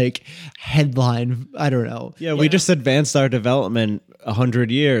bigger like headline. I don't know. Yeah, we just advanced our development 100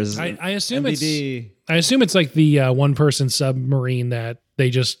 years. I assume MVD. it's like the one person submarine that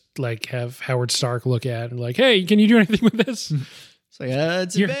they just like have Howard Stark look at and like, hey, can you do anything with this? It's like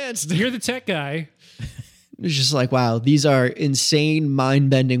it's You're, advanced. you're the tech guy. It's just like, wow, these are insane,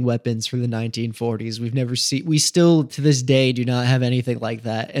 mind-bending weapons for the 1940s. We've never seen. We still, to this day, do not have anything like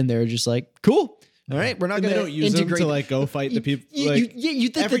that. And they're just like, cool. All right, we're not And going they don't use them integrate to like go fight the people. You Like,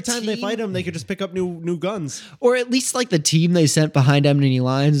 think every the time they team- fight them, they could just pick up new guns. or at least like the team they sent behind enemy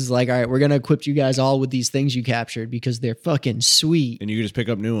lines is like, all right, we're gonna equip you guys all with these things you captured because they're fucking sweet. And you could just pick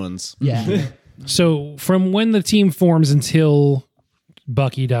up new ones. Yeah. So from when the team forms until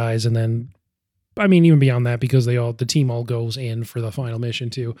Bucky dies, and then I mean even beyond that, because the team all goes in for the final mission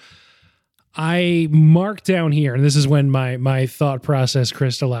too. I marked down here, and this is when my thought process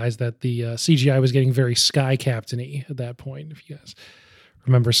crystallized that the CGI was getting very Sky Captain-y at that point. If you guys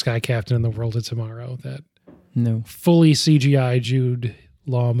remember Sky Captain in the World of Tomorrow, that No. fully CGI Jude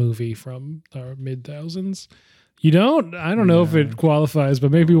Law movie from the mid thousands. You don't? I don't know if it qualifies,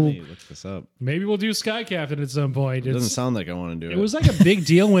 but maybe Let we'll me look this up. do Sky Captain at some point. It doesn't sound like I want to do it. It was like a big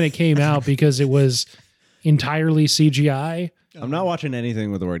deal when it came out because it was entirely CGI. I'm not watching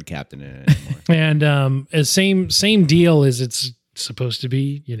anything with the word captain in it anymore. And as same deal as it's supposed to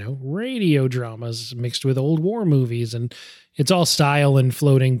be, you know, radio dramas mixed with old war movies, and it's all style and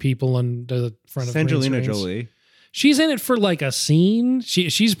floating people on the front of green Angelina screens. Jolie. She's in it for like a scene.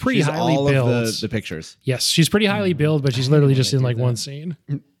 She's pretty She's highly all billed. of the pictures. Yes, she's pretty highly billed, but she's literally just in like one scene.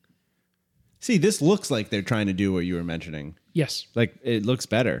 See, this looks like they're trying to do what you were mentioning. Yes, Like it looks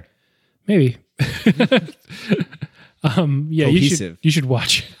better. maybe. Yeah, Cohesive. you should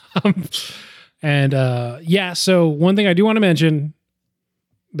watch it. Yeah, so one thing I do want to mention,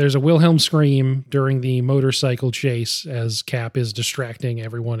 there's a Wilhelm scream during the motorcycle chase as Cap is distracting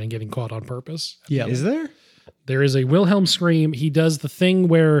everyone and getting caught on purpose. Yeah. Is there? There is a Wilhelm scream. He does the thing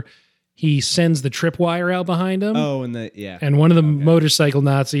where he sends the tripwire out behind him, Oh, and the yeah. and one of the motorcycle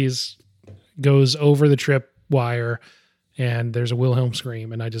Nazis goes over the tripwire, and there's a Wilhelm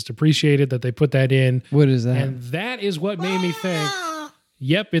scream. And I just appreciated that they put that in. What is that? And that is what made me think,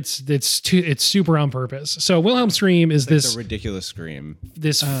 yep, it's super on purpose. So Wilhelm scream is It's a ridiculous scream.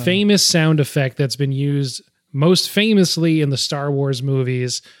 this famous sound effect that's been used most famously in the Star Wars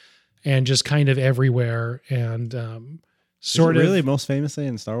movies and just kind of everywhere. And sort of really most famously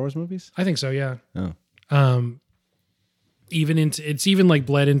in Star Wars movies. I think so, yeah. Oh, It's even like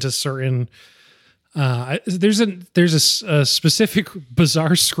bled into certain. There's a specific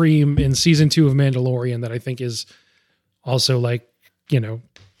bizarre scream in season 2 of Mandalorian that I think is also like, you know,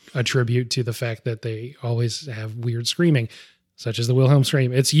 a tribute to the fact that they always have weird screaming, such as the Wilhelm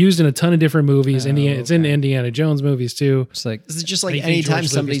scream. It's used in a ton of different movies. It's in Indiana Jones movies too. It's like Is it just like Anything anytime George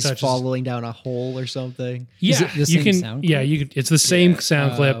Lucas somebody's touches. falling down a hole or something? Yeah, it the you same can. sound Yeah, clip? you can. It's the same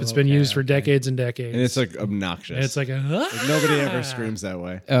sound clip. It's been okay, used for decades and decades. and it's like obnoxious. And it's like a Like, nobody ever screams that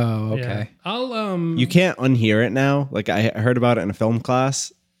way. oh Yeah. okay. I'll You can't unhear it now. Like I heard about it in a film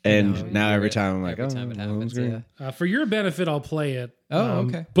class, and No, now you every hear it time I'm like, every oh, time it Wilhelm happens. scream. Yeah. For your benefit, I'll play it. Oh,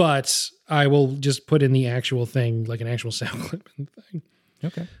 okay. But I will just put in the actual thing, like an actual sound clip and thing.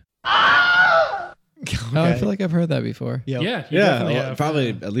 Okay. Oh, I feel like I've heard that before. Yep. Yeah, you Yeah, definitely well, have. probably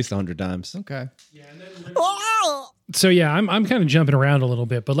at least 100 times. Okay. So yeah, I'm kind of jumping around a little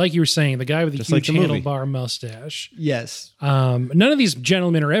bit, but like you were saying, the guy with the Just like huge the movie. handlebar mustache. Yes. None of these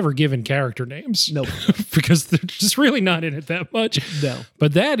gentlemen are ever given character names. Nope. because they're just really not in it that much. No.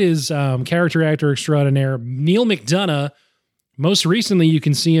 But that is character actor extraordinaire Neil McDonough. Most recently, you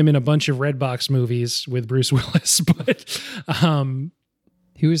can see him in a bunch of Redbox movies with Bruce Willis. But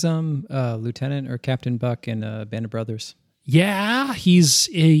He was Lieutenant or Captain Buck in Band of Brothers. Yeah, he's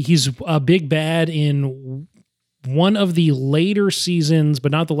a big bad in one of the later seasons,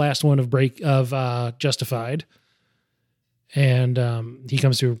 but not the last one of Justified. And he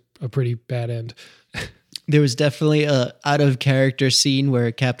comes to a pretty bad end. There was definitely a out of character scene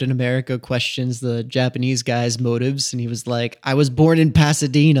where Captain America questions the Japanese guy's motives, and he was like, "I was born in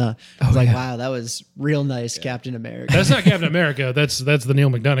Pasadena." I was like, "Wow, that was real nice, Captain America." That's not Captain America. That's the Neil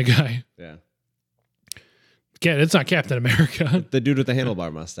McDonough guy. Yeah. Yeah, it's not Captain America. The dude with the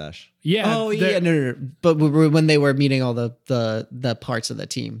handlebar mustache. Yeah. Oh yeah, no. But when they were meeting all the parts of the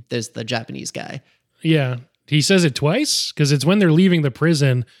team, there's the Japanese guy. Yeah. He says it twice because it's when they're leaving the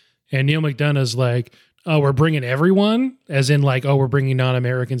prison, and Neil McDonough's like, "Oh, we're bringing everyone," as in like, "Oh, we're bringing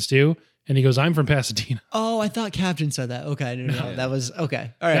non-Americans too." And he goes, "I'm from Pasadena." Oh, I thought Captain said that. Okay, no, that was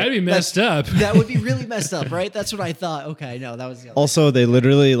okay. All right, That'd be messed up. That would be really messed up, right? That's what I thought. Okay, no, that was the other. Also, they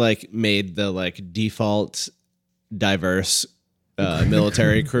literally like made the like default diverse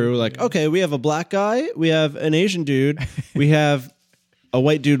military crew. Like, okay, we have a black guy, we have an Asian dude, we have a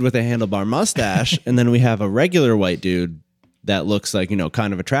white dude with a handlebar mustache, and then we have a regular white dude that looks like,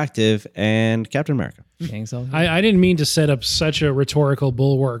 kind of attractive, and Captain America. Gangs all I didn't mean to set up such a rhetorical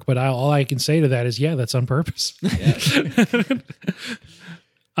bulwark, but all I can say to that is, yeah, that's on purpose.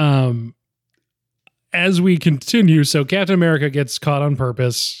 As we continue, so Captain America gets caught on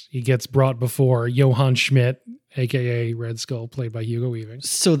purpose. He gets brought before Johann Schmidt, aka Red Skull, played by Hugo Weaving.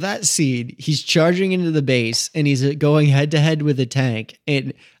 So that scene, he's charging into the base and he's going head to head with a tank.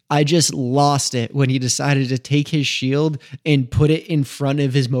 And I just lost it when he decided to take his shield and put it in front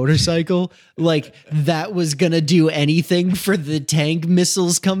of his motorcycle. Like that was going to do anything for the tank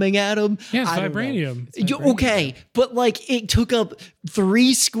missiles coming at him. Yeah, it's I don't know. vibranium. Okay, but like it took up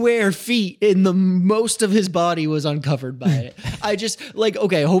 3 square feet and the most of his body was uncovered by it. I just like,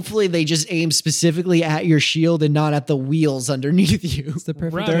 okay, hopefully they just aim specifically at your shield and not at the wheels underneath you. It's the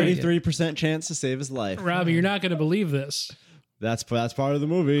perfect Robbie, 33% chance to save his life. Robbie, you're not going to believe this. That's part of the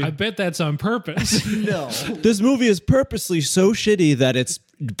movie. I bet that's on purpose. No. This movie is purposely so shitty that it's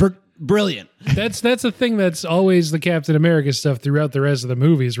brilliant. That's a thing that's always the Captain America stuff throughout the rest of the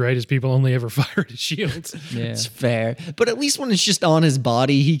movies, right? Is people only ever fire his shields. Yeah. It's fair. But at least when it's just on his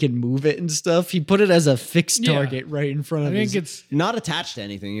body, he can move it and stuff. He put it as a fixed Yeah. target right in front I of think his... it's. Not attached to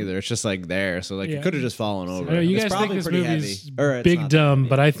anything either. It's just like there. So like Yeah. it could have just fallen over. I know you It's guys think probably this pretty movie's heavy. Or it's big not that dumb, heavy.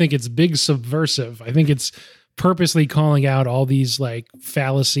 but I think it's big subversive. I think it's purposely calling out all these like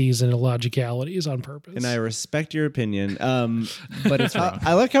fallacies and illogicalities on purpose. And I respect your opinion. But it's wrong.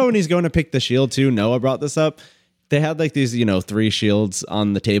 I like how when he's going to pick the shield too, Noah brought this up. They had like these, 3 shields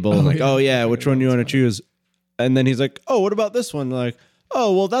on the table. And like, oh yeah, which one do you want to choose? And then he's like, oh, what about this one? Like,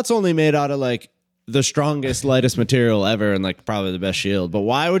 oh, well, that's only made out of like the strongest, lightest material ever and like probably the best shield. But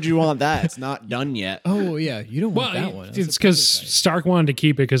why would you want that? It's not done yet. Oh yeah, you don't want well, that one. That's it's a because prototype. Stark wanted to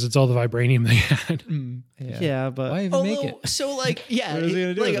keep it because it's all the vibranium they had. Yeah, but Why even make Oh, it? so like, yeah, What is he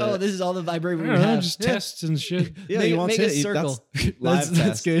gonna do like, with oh, it? this is all the vibranium I we don't know, have. just tests and shit. yeah, make, he wants make it. a He- circle. Live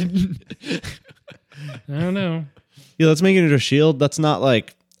That's test. good. I don't know. Yeah, let's make it into a shield. That's not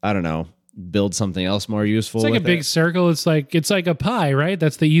like, I don't know, build something else more useful. It's like a with big it. circle. It's like a pie, right?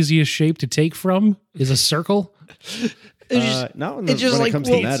 That's the easiest shape to take from is a circle. Not when, it's just when like, it comes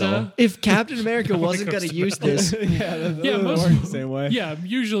well, to metal. If Captain America wasn't comes going to to use this, Yeah, most, the same way. yeah.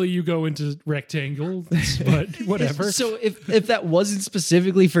 Usually you go into rectangles, but whatever. so if that wasn't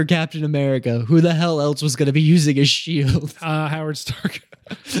specifically for Captain America, who the hell else was going to be using a shield? Howard Stark.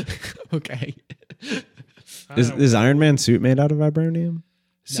 Okay. Is Iron Man's suit made out of vibranium?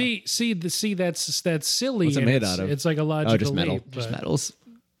 See, that's silly. What's it and made it's- out of? It's like a logical just metal. leap, Just but metals.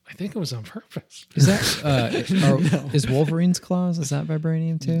 I think it was on purpose. Is that is Wolverine's claws? Is that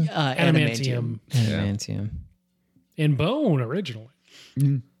vibranium too? Adamantium Adamantium. and bone originally.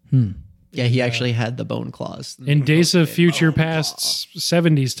 Yeah, he actually had the bone claws. In Days of Future Past's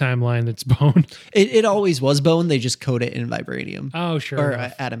 70s timeline, it's bone. It always was bone. They just coat it in vibranium Oh, sure. or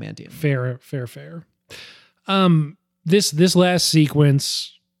enough. adamantium. Fair. This last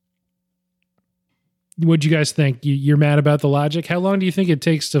sequence, what'd you guys think? You're mad about the logic? How long do you think it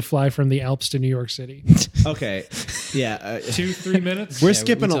takes to fly from the Alps to New York City? Okay. Yeah. 2-3 minutes? We're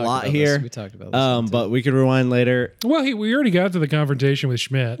skipping a talked lot about here. this. We talked about this. But we could rewind later. Well, we already got to the confrontation with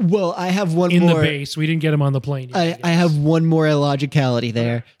Schmidt Well, I have one in more. the base. We didn't get him on the plane yet. I have one more illogicality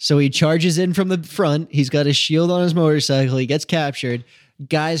there. So he charges in from the front. He's got his shield on his motorcycle. He gets captured.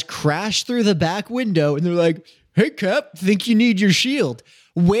 Guys crash through the back window and they're like, "Hey, Cap, think you need your shield."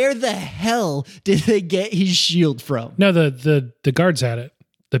 Where the hell did they get his shield from? No, the guards had it.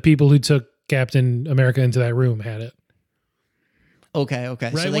 The people who took Captain America into that room had it. Okay.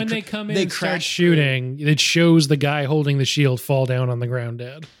 Right So when they come in they and start crash shooting, it shows the guy holding the shield fall down on the ground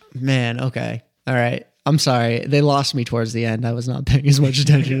dead. Man, okay. All right. I'm sorry. They lost me towards the end. I was not paying as much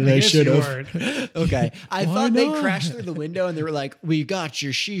attention as I guess should you have. weren't. Okay. I thought not? they crashed through the window and they were like, "We got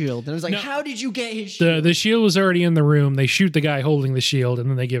your shield." And I was like, No. "How did you get his shield?" The shield was already in the room. They shoot the guy holding the shield, and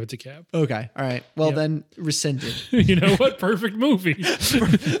then they give it to Cap. Okay. All right. Well, Yep. then rescinded. You know what? Perfect movie. That's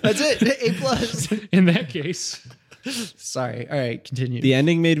it. A+. In that case, Sorry. All right. Continue. The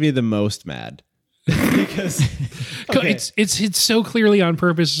ending made me the most mad. Okay. it's so clearly on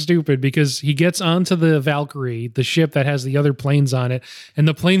purpose stupid because he gets onto the Valkyrie, the ship that has the other planes on it, and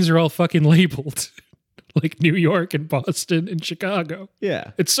the planes are all fucking labeled like New York and Boston and Chicago.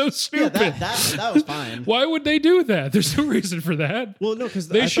 Yeah. It's so Yeah, stupid. that was fine. Why would they do that? There's no reason for that. Well, no, because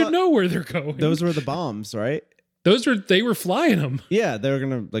They should know where they're going. those were the bombs, right? They were flying them. Yeah, they were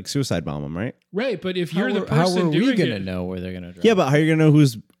gonna like suicide bomb them, right? Right, but if you're the How person are we doing gonna it, know where they're gonna drive? Yeah, but how are you gonna know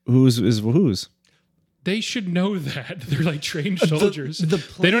who's whose? they should know that. They're like trained soldiers. the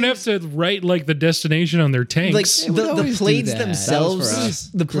They don't have to write like the destination on their like tanks. would the always do planes that. That was for themselves, us.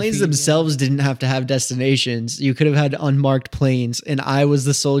 the planes Graffiti. themselves didn't have to have destinations. You could have had unmarked planes, and I was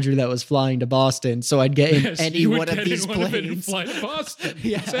the soldier that was flying to Boston, so I'd get in Yes, any you would one of get in these one of it and planes. fly to Boston.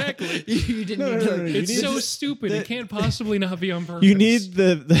 Yeah. Exactly. You didn't No, need no, to. no, you It's need so to- stupid. It can't possibly not be on purpose. You need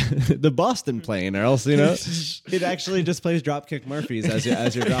the Boston plane, or else it actually just plays Dropkick Murphys as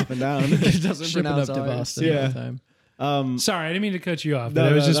you're dropping down. It doesn't Shipping pronounce up to ours. Boston Yeah. all the time. Sorry, I didn't mean to cut you off. But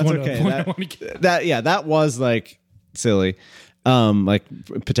No, it was no, just that's one okay. point I That- want to get. that was like silly, like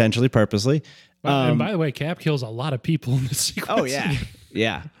potentially purposely. And by the way, Cap kills a lot of people in this sequence. Oh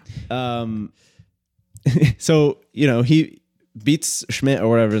yeah. So he beats Schmidt or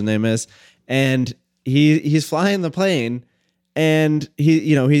whatever his name is, and he's flying the plane, and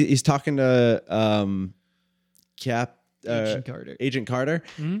he's talking to Cap Agent Carter,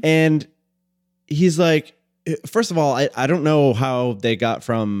 and he's like, first of all, I don't know how they got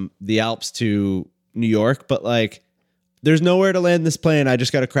from the Alps to New York, but like, there's nowhere to land this plane. I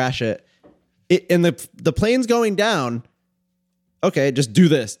just got to crash it. And the plane's going down. Okay, just do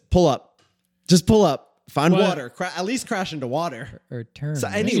this. Pull up. Just pull up. Find What? water. At least crash into water. Or turn. So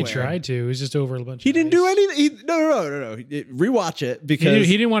right? He anyway, tried to. He was just over a bunch. he of didn't do ice. anything. No. Rewatch it because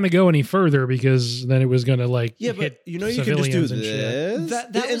He didn't want to go any further because then it was going to like yeah, but hit you can just do civilians and shit. this.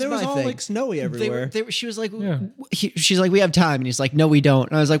 That and was there was my all thing. like snowy everywhere. She was like, Yeah. she's like, "We have time," and he's like, "No, we don't."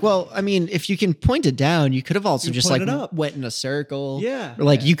 And I was like, "Well, I mean, if you can point it down, you could have also You just point like it up. went in a circle, Yeah. or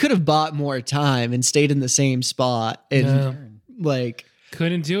like you could have bought more time and stayed in the same spot and Yeah. like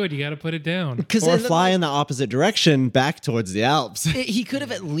Couldn't do it. You got to put it down. because or fly in the opposite direction back towards the Alps. he could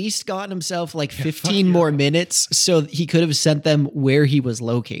have at least gotten himself like 15 more minutes so he could have sent them where he was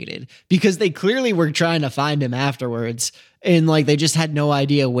located because they clearly were trying to find him afterwards and like they just had no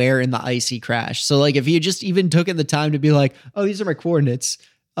idea where in the ice he crashed. So like if he had just even taken the time to be like, "Oh, these are my coordinates,"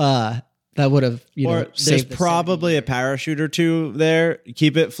 that would have Or there's saved the probably a parachute or two there.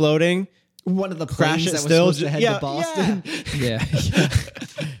 Keep it floating. one of the Crash planes it that was still. supposed to head Yeah, to Boston. Yeah.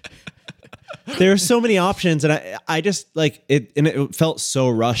 There are so many options, and I just like it, and it felt so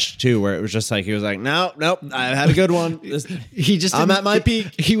rushed too. Where it was just like he was like, "Nope, I had a good one. He just I'm didn't- at my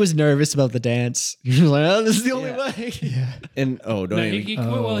peak." He was nervous about the dance. He was like, "Oh, this is the only way." And don't No, even. he quit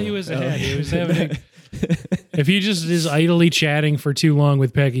while he was ahead. He was having. If he just is idly chatting for too long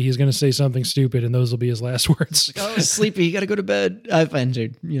with Peggy, he's going to say something stupid, and those will be his last words. "Oh, sleepy. You got to go to bed." I've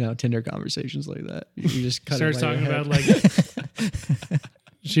entered, Tinder conversations like that. You just cut Starts it while talking you're about ahead. like.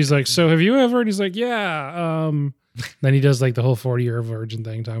 She's like, "So have you ever?" And he's like, "Yeah." Then he does like the whole 40-year virgin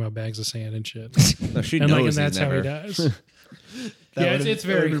thing, talking about bags of sand and shit. No, she And knows like, and he's that's how he never. dies. That Yeah, would've- it's that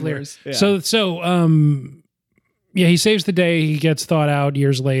very would've been clear. worse. Yeah. Yeah, he saves the day. He gets thought out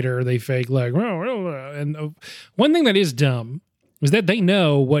years later. They fake like, and one thing that is dumb is that they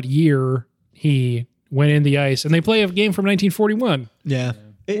know what year he went in the ice, and they play a game from 1941. Yeah.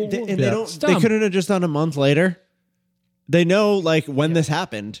 And Yeah. they don't. It's They dumb. couldn't have just done a month later. They know like when this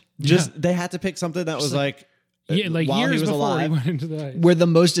happened. Just they had to pick something that was like Yeah, like while years he was before alive. he went into the ice. We're the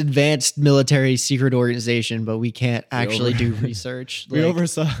most advanced military secret organization, but we can't actually do research. We Like,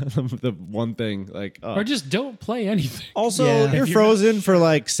 oversaw the one thing. Like Or just don't play anything. also, Yeah. you're If you're frozen for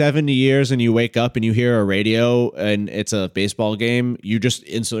like 70 years, and you wake up and you hear a radio, and it's a baseball game. You just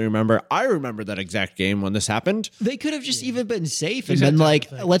instantly remember. I remember that exact game when this happened. They could have just even been safe and Exact been type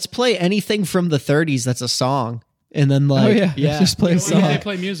like, of thing. let's play anything from the 30s that's a song. And then like, Just play a Why song. don't they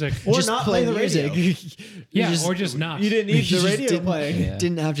play music? Or just not play play the music. radio. Yeah, just- or just not. You didn't need You the just radio didn't- playing. Yeah.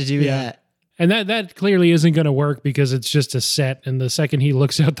 Didn't have to do Yeah. that. And that clearly isn't going to work because it's just a set. And the second he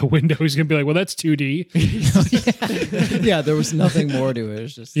looks out the window, he's going to be like, well, that's 2D. Yeah, there was nothing more to it. It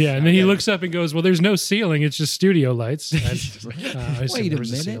was just Yeah. And then he looks up and goes, well, there's no ceiling. It's just studio lights. I assume Wait there a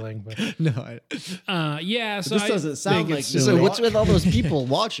was minute. ceiling. But, No, yeah. So This doesn't sound like so what's with all those people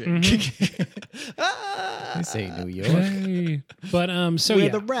watching? I say New York. Hey. But so We're yeah.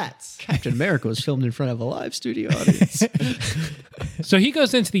 the rats. Captain America was filmed in front of a live studio audience. So he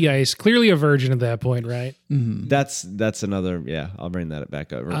goes into the ice, clearly a virgin at that point, right? That's another. Yeah, I'll bring that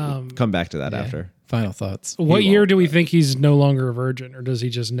back up. Come back to that after. Final thoughts. What year do we think he's no longer a virgin, or does he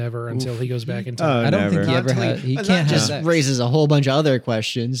just never until he goes back in time? I don't think he never. ever had. He And can't that have just sex. raises a whole bunch of other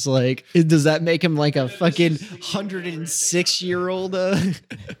questions. Like, does that make him like a fucking 106-year-old?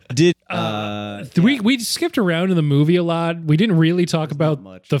 Did We skipped around in the movie a lot. We didn't really talk about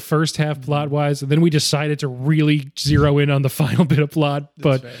much. the first half plot wise, and then we decided to really zero in on the final bit of plot.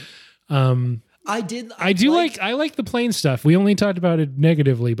 But I like the plane stuff. We only talked about it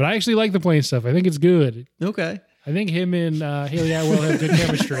negatively, but I actually like the plane stuff. I think it's good. Okay. I think him and Haley Atwell have good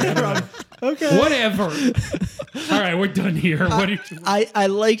chemistry. I don't know. Okay. Whatever. All right, we're done here. What do you, I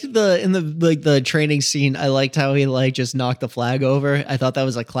liked the training scene. I liked how he like just knocked the flag over. I thought that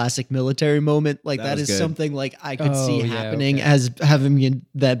was a classic military moment. Like That that was is good. something like I could Oh, see yeah, happening okay. as having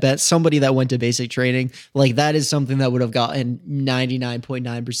somebody that went to basic training. Like that is something that would have gotten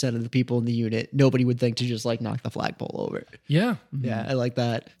 99.9% of the people in the unit. Nobody would think to just like knock the flagpole over. yeah. Yeah, I like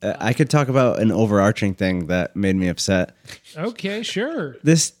that. I could talk about an overarching thing that made me upset. Okay, sure.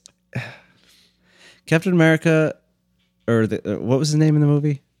 This Captain America, or what was his name in the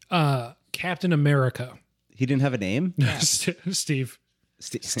movie? Captain America. He didn't have a name. Steve.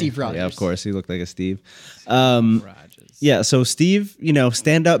 Steve Rogers. Yeah, of course, he looked like a Steve. Yeah, so Steve,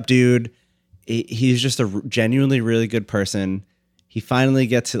 stand up dude. He's just a genuinely really good person. He finally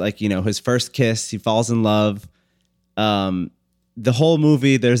gets his first kiss. He falls in love. The whole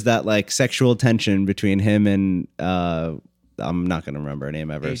movie, there's that like sexual tension between him and I'm not going to remember her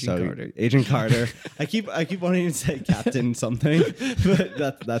name ever. Agent Carter. I keep wanting to say Captain something,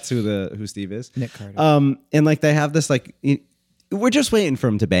 but that's who Steve is. Nick Carter. And like they have this like we're just waiting for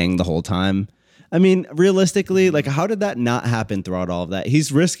him to bang the whole time. I mean, realistically, like how did that not happen throughout all of that?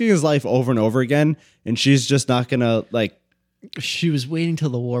 He's risking his life over and over again, and she's just not gonna like. She was waiting till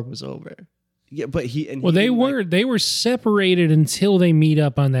the war was over. Yeah, but They were separated until they meet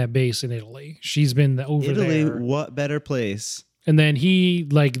up on that base in Italy. She's been over Italy. there. What better place? And then he,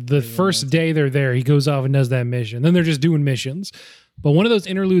 like, the first day they're there, he goes off and does that mission. Then they're just doing missions. But one of those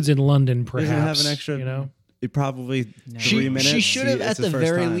interludes in London, perhaps, Doesn't have an extra. Probably 3 minutes. She should have, It's at his the first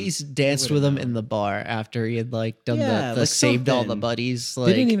very time. least, danced with him in the bar after he had like done Yeah, the like saved all the something. buddies. They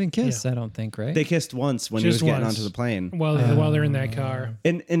Like, didn't even kiss. I don't think. Right? They kissed once when Just he was getting once. onto the plane. while they're in that car.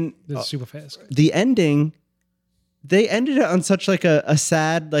 And It's super fast. the ending, they ended it on such like a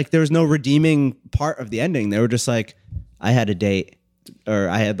sad, like there was no redeeming part of the ending. They were just like, I had a date, or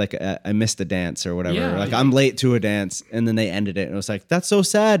I had like I missed a dance or whatever. Yeah. Like I'm late to a dance, and then they ended it, and it was like that's so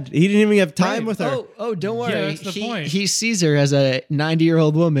sad. He didn't even have time with her. oh, don't worry. Yeah, that's the point. He sees her as a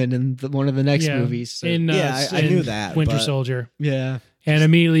 90-year-old woman in one of the next movies. So. I knew that, Winter but- Soldier. yeah. And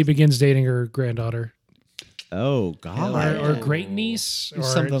immediately begins dating her granddaughter. Oh God. Or great niece. Or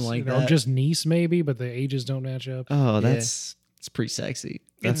Something like Or that. just niece, maybe, but the ages don't match up. Oh, that's It's pretty sexy.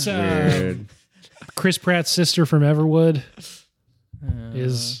 It's weird. Chris Pratt's sister from Everwood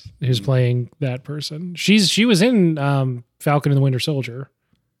is who's playing that person. She was in Falcon and the Winter Soldier.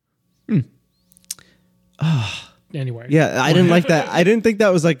 Anyway, Yeah, I didn't like that. I didn't think that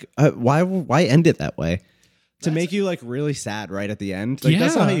was like why end it that way? To make you like really sad right at the end. Like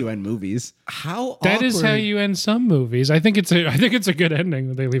that's not how Yeah. you end movies. How that is how you end some movies. I think it's a good ending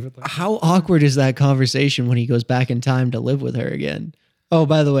when they leave it. How awkward is that conversation when he goes back in time to live with her again? Oh,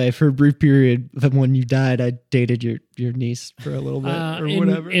 by the way, for a brief period of when you died, I dated your niece for a little bit or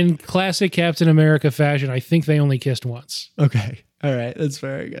whatever. In classic Captain America fashion, I think they only kissed once. Okay. All right. That's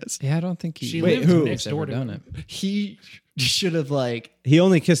fair, I guess. Yeah, I don't think he. She Wait, lived who? next door to done him. it. He should have like He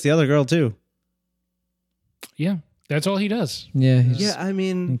only kissed the other girl too. Yeah, that's all he does. Yeah, he Yeah, I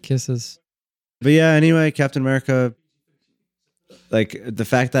mean, he kisses. but yeah, anyway, Captain America, like the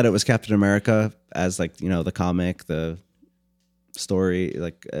fact that it was Captain America as like, the comic, the story,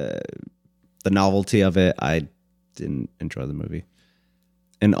 like the novelty of it, I didn't enjoy the movie.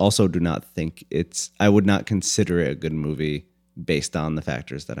 And also do not think I would not consider it a good movie based on the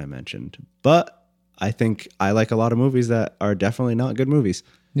factors that I mentioned. But I think I like a lot of movies that are definitely not good movies.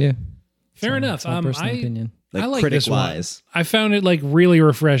 Yeah, Fair enough. It's my personal opinion. Like I like critic this one. wise. I found it like really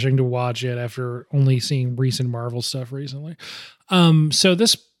refreshing to watch it after only seeing recent Marvel stuff recently. So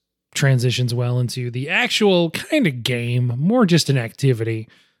this transitions well into the actual kind of game, more just an activity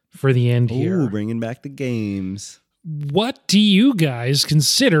for the end here. Ooh, bringing back the games. What do you guys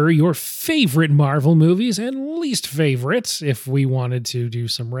consider your favorite Marvel movies and least favorites? If we wanted to do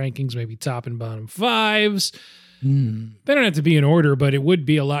some rankings, maybe top and bottom fives. They don't have to be in order, but it would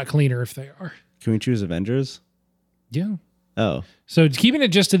be a lot cleaner if they are. Can we choose Avengers? Yeah. Oh, So keeping it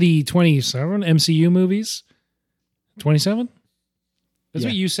just to the 27 MCU movies. 27? That's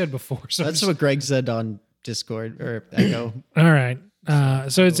what you said before. So That's what Greg said on Discord or Echo. all right.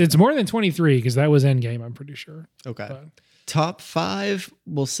 So it's more than 23 because that was Endgame, I'm pretty sure. Okay. But- Top 5,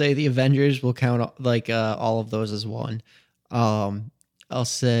 we'll say the Avengers. We'll count all of those as one. I'll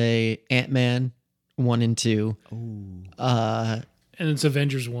say Ant-Man 1 and 2. And it's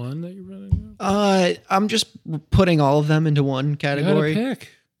Avengers 1 that you're running. I'm just putting all of them into one You gotta category. pick.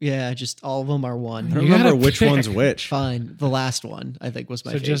 Yeah, just all of them are I one. don't You gotta remember which pick. one's which. Fine. The last one, I think, was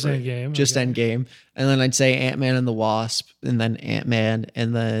my So favorite. just Endgame. Just okay. Endgame. And then I'd say Ant-Man and the Wasp, and then Ant-Man,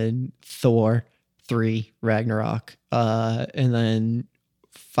 and then Thor 3, Ragnarok, and then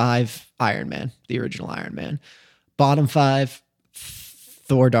 5, Iron Man, the original Iron Man. Bottom 5,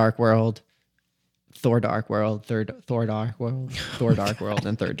 Thor Dark World, Thor Dark World, Thor Dark World, Thor Dark World,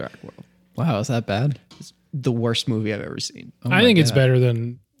 and Third Dark World. Wow, is that bad? The worst movie I've ever seen. Oh I my think it's God. better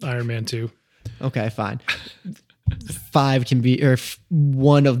than Iron Man 2. Okay, fine. 5 can be, or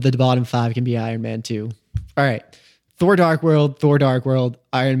one of the bottom 5 can be Iron Man 2. All right. Thor Dark World,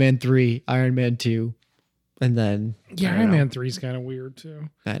 Iron Man 3, Iron Man 2, and then Yeah, I don't Iron know. Man 3 is kind of weird too.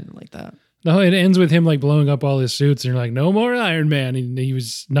 I didn't like that. No, it ends with him like blowing up all his suits, and you're like, no more Iron Man. And he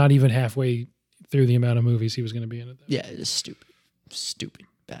was not even halfway through the amount of movies he was going to be in it. Yeah, it's stupid,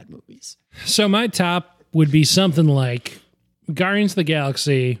 bad movies. So my top would be something like Guardians of the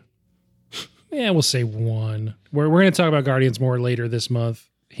Galaxy. Yeah, we'll say 1. We're going to talk about Guardians more later this month.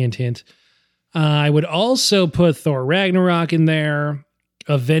 Hint, hint. I would also put Thor Ragnarok in there.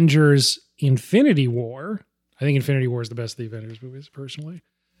 Avengers Infinity War. I think Infinity War is the best of the Avengers movies, personally.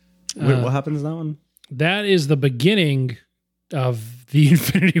 Wait, what happens in that one? That is the beginning of the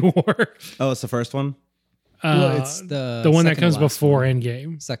Infinity War. Oh, it's the first one? Well, it's the one that second to comes last before one.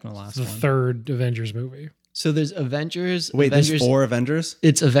 Endgame. Second to It's last the one. third Avengers movie. So there's Avengers. Wait, Avengers, there's 4 Avengers?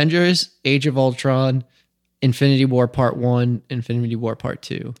 It's Avengers, Age of Ultron, Infinity War Part 1, Infinity War Part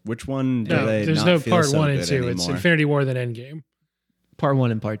 2. Which one do No, they there's not no feel part so 1 and good 2. anymore? It's Infinity War, then Endgame. Part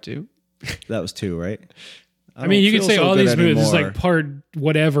 1 and Part 2. That was 2, right? I mean, you could don't say feel so all good these movies is anymore. like part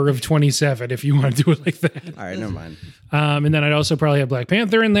whatever of 27 if you want to do it like that. All right, never mind. And then I'd also probably have Black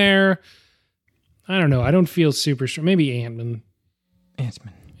Panther in there. I don't know. I don't feel super strong. Maybe Ant-Man.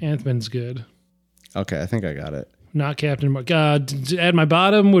 Ant-Man. Ant-Man's good. Okay, I think I got it. Not Captain at my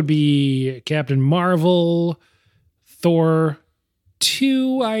bottom would be Captain Marvel, Thor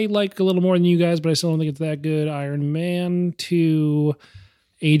 2. I like a little more than you guys, but I still don't think it's that good. Iron Man 2,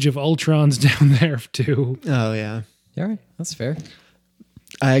 Age of Ultron's down there too. Oh, yeah. Yeah, all right. That's fair.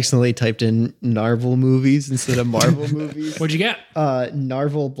 I accidentally typed in Narvel movies instead of Marvel movies. What'd you get?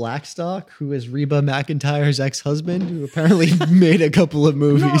 Narvel Blackstock, who is Reba McEntire's ex-husband, who apparently made a couple of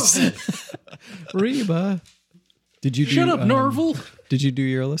movies. Reba. Did you Shut do, up, Narvel. Did you do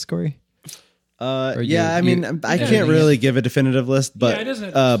your list, Corey? Or Yeah, you- I mean, you- I yeah, can't you- really give a definitive list, but Yeah, it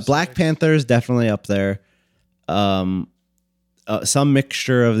doesn't have to be Black Panther is definitely up there. Some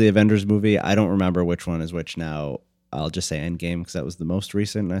mixture of the Avengers movie. I don't remember which one is which now. I'll just say Endgame because that was the most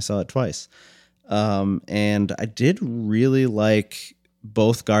recent and I saw it twice. And I did really like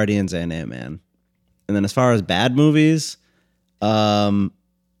both Guardians and Ant-Man. And then as far as bad movies, I'm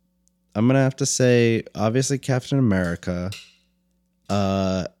going to have to say, obviously, Captain America.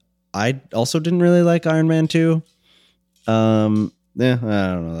 I also didn't really like Iron Man 2. Yeah, I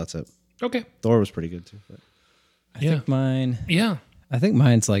don't know. That's it. Okay. Thor was pretty good too. But. I think mine. Yeah. I think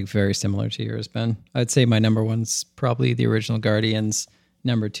mine's like very similar to yours, Ben. I'd say my number one's probably the original Guardians.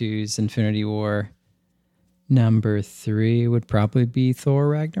 Number 2's Infinity War. Number 3 would probably be Thor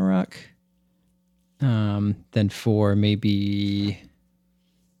Ragnarok. Then 4 maybe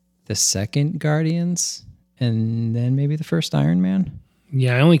the second Guardians, and then maybe the first Iron Man.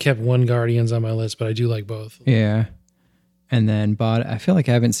 Yeah, I only kept one Guardians on my list, but I do like both. Yeah. And then I feel like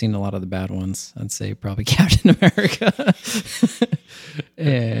I haven't seen a lot of the bad ones. I'd say probably Captain America.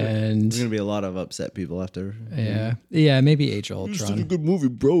 And There's gonna be a lot of upset people after. yeah, maybe Age of Ultron. good movie,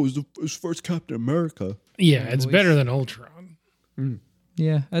 bro. It's first Captain America. Yeah, it's better than Ultron.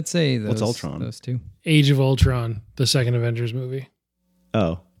 Yeah, I'd say those. What's Ultron? Those two. Age of Ultron, the second Avengers movie.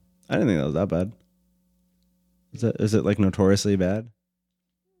 Oh, I didn't think that was that bad. Is it like notoriously bad?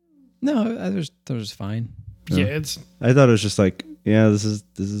 No, those fine. Yeah, it's I thought it was just like yeah, this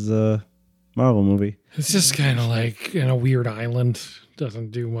is a Marvel movie. It's just kind of like in a weird island.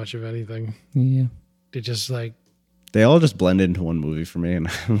 Doesn't do much of anything. Yeah. It just like, They all just blend into one movie for me, and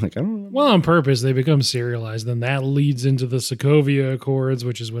I'm like, I don't know. well, on purpose, they become serialized. Then that leads into the Sokovia Accords,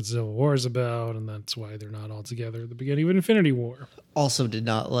 which is what Civil War is about. And that's why they're not all together at the beginning of Infinity War. Also did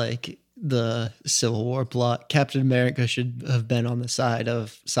not like the Civil War plot. Captain America should have been on the side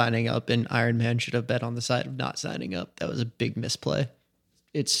of signing up, and Iron Man should have been on the side of not signing up. That was a big misplay.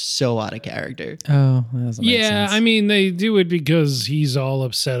 It's so out of character. Oh, that doesn't make Yeah, sense. I mean, they do it because he's all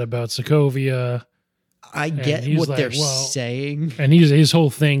upset about Sokovia. I get he's what like, they're well- saying. And his whole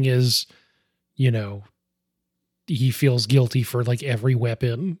thing is, you know, he feels guilty for like every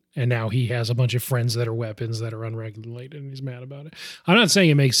weapon. And now he has a bunch of friends that are weapons that are unregulated and he's mad about it. I'm not saying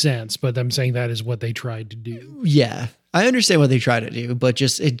it makes sense, but I'm saying that is what they tried to do. Yeah, I understand what they try to do, but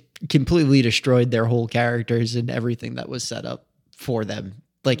just it completely destroyed their whole characters and everything that was set up for them.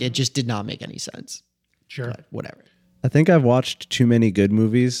 Like it just did not make any sense. Sure. But whatever. I think I've watched too many good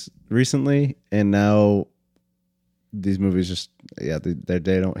movies recently, and now these movies just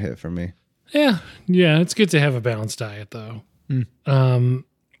they don't hit for me. Yeah. Yeah. It's good to have a balanced diet though.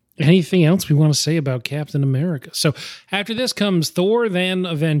 Anything else we want to say about Captain America? So after this comes Thor, then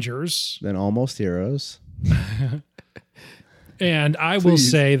Avengers. Then Almost Heroes. And I will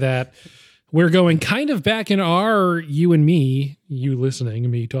say that we're going kind of back in our, you and me, you listening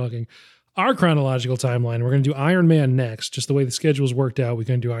and me talking, our chronological timeline. We're going to do Iron Man next. Just the way the schedule's worked out, we're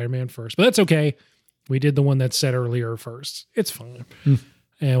going to do Iron Man first. But that's okay. We did the one that's set earlier first. It's fine.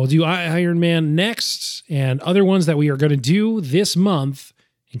 And we'll do Iron Man next and other ones that we are going to do this month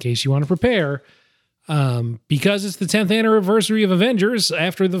in case you want to prepare. Because it's the 10th anniversary of Avengers,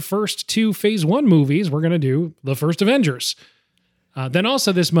 after the first two Phase 1 movies, we're going to do the first Avengers. Then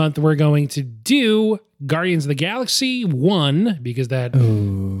also this month, we're going to do Guardians of the Galaxy 1, because that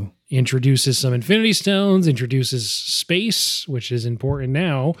introduces some Infinity Stones, introduces space, which is important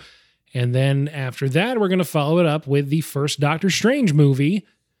now. And then after that, we're going to follow it up with the first Doctor Strange movie,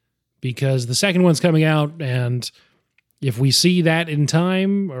 because the second one's coming out, and if we see that in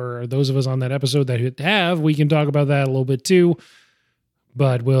time, or those of us on that episode that have, we can talk about that a little bit too.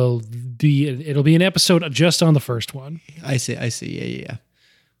 But it'll be an episode just on the first one. I see. Yeah.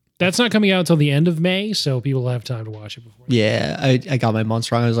 That's not coming out until the end of May, so people will have time to watch it before. Yeah, I got my months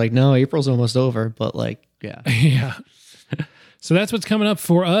wrong. I was like, no, April's almost over, but like, yeah. Yeah. So that's what's coming up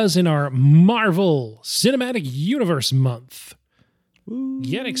for us in our Marvel Cinematic Universe month.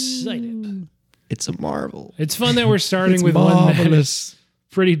 Get excited. It's a marvel. It's fun that we're starting with one that is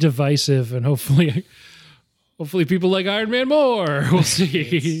pretty divisive, and hopefully people like Iron Man more. We'll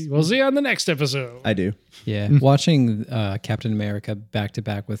see. We'll see on the next episode. I do. Yeah, watching Captain America back to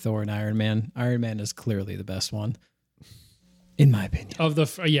back with Thor and Iron Man. Iron Man is clearly the best one, in my opinion. Of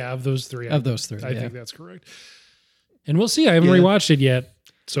those three. Of those three, I yeah. think that's correct. And we'll see. I haven't rewatched it yet,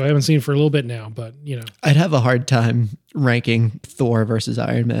 so I haven't seen it for a little bit now. But I'd have a hard time ranking Thor versus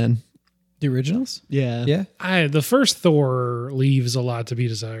Iron Man. The originals? Yeah. Yeah. the first Thor leaves a lot to be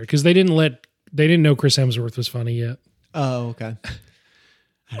desired because they didn't know Chris Hemsworth was funny yet. Oh, okay.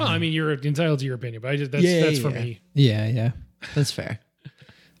 Well, I mean, you're entitled to your opinion, but that's for me. Yeah. That's fair.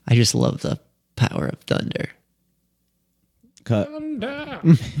 I just love the power of thunder. Cut.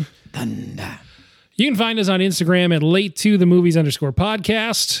 Thunder. You can find us on Instagram at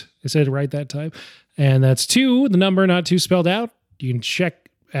late2themovies_podcast. I said it right that time. And that's 2, the number, not 2 spelled out. You can check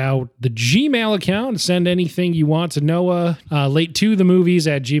out the Gmail account. Send anything you want to Noah.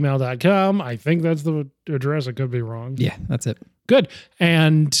 late2themovies@gmail.com. I think that's the address. I could be wrong. Yeah, that's it. Good.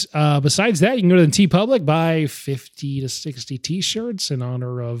 And besides that, you can go to the TeePublic, buy 50 to 60 t-shirts in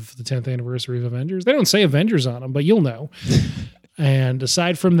honor of the 10th anniversary of Avengers. They don't say Avengers on them, but you'll know. And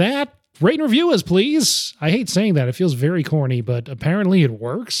aside from that, rate and review us, please. I hate saying that. It feels very corny, but apparently it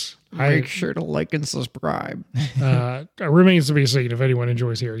works. Make sure to like and subscribe. It remains to be seen if anyone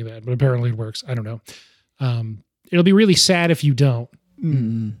enjoys hearing that, but apparently it works. I don't know. It'll be really sad if you don't.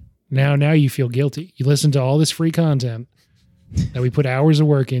 Now you feel guilty. You listen to all this free content that we put hours of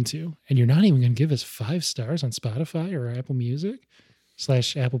work into, and you're not even going to give us 5 stars on Spotify or Apple Music /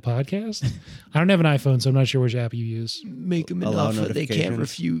 Apple Podcast. I don't have an iPhone, so I'm not sure which app you use. Make them an Allow offer they can't notifications.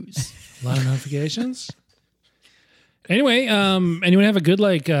 refuse. A lot of notifications. Anyway, anyone have a good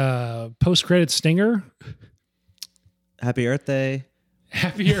post-credit stinger? Happy Earth Day.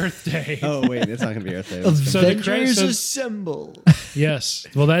 Happy Earth Day. Oh wait, it's not gonna be Earth Day. So the Avengers credits- assemble. Yes.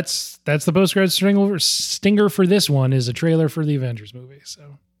 Well, that's the post-credit stinger for this one is a trailer for the Avengers movie.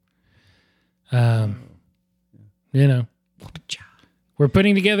 So, we're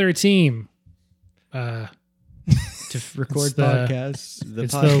putting together a team. to record It's the- podcasts. The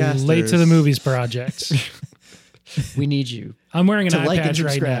It's the Late to the Movies project. We need you I'm wearing an to eye like and patch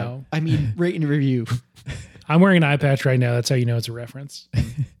right subscribe. now. I mean, rate and review. I'm wearing an eye patch right now. That's how you know it's a reference.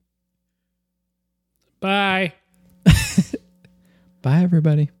 Bye. Bye,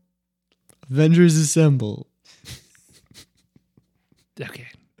 everybody. Avengers Assemble. Okay.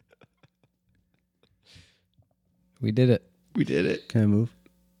 We did it. We did it. Can I move?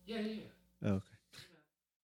 Yeah. Okay.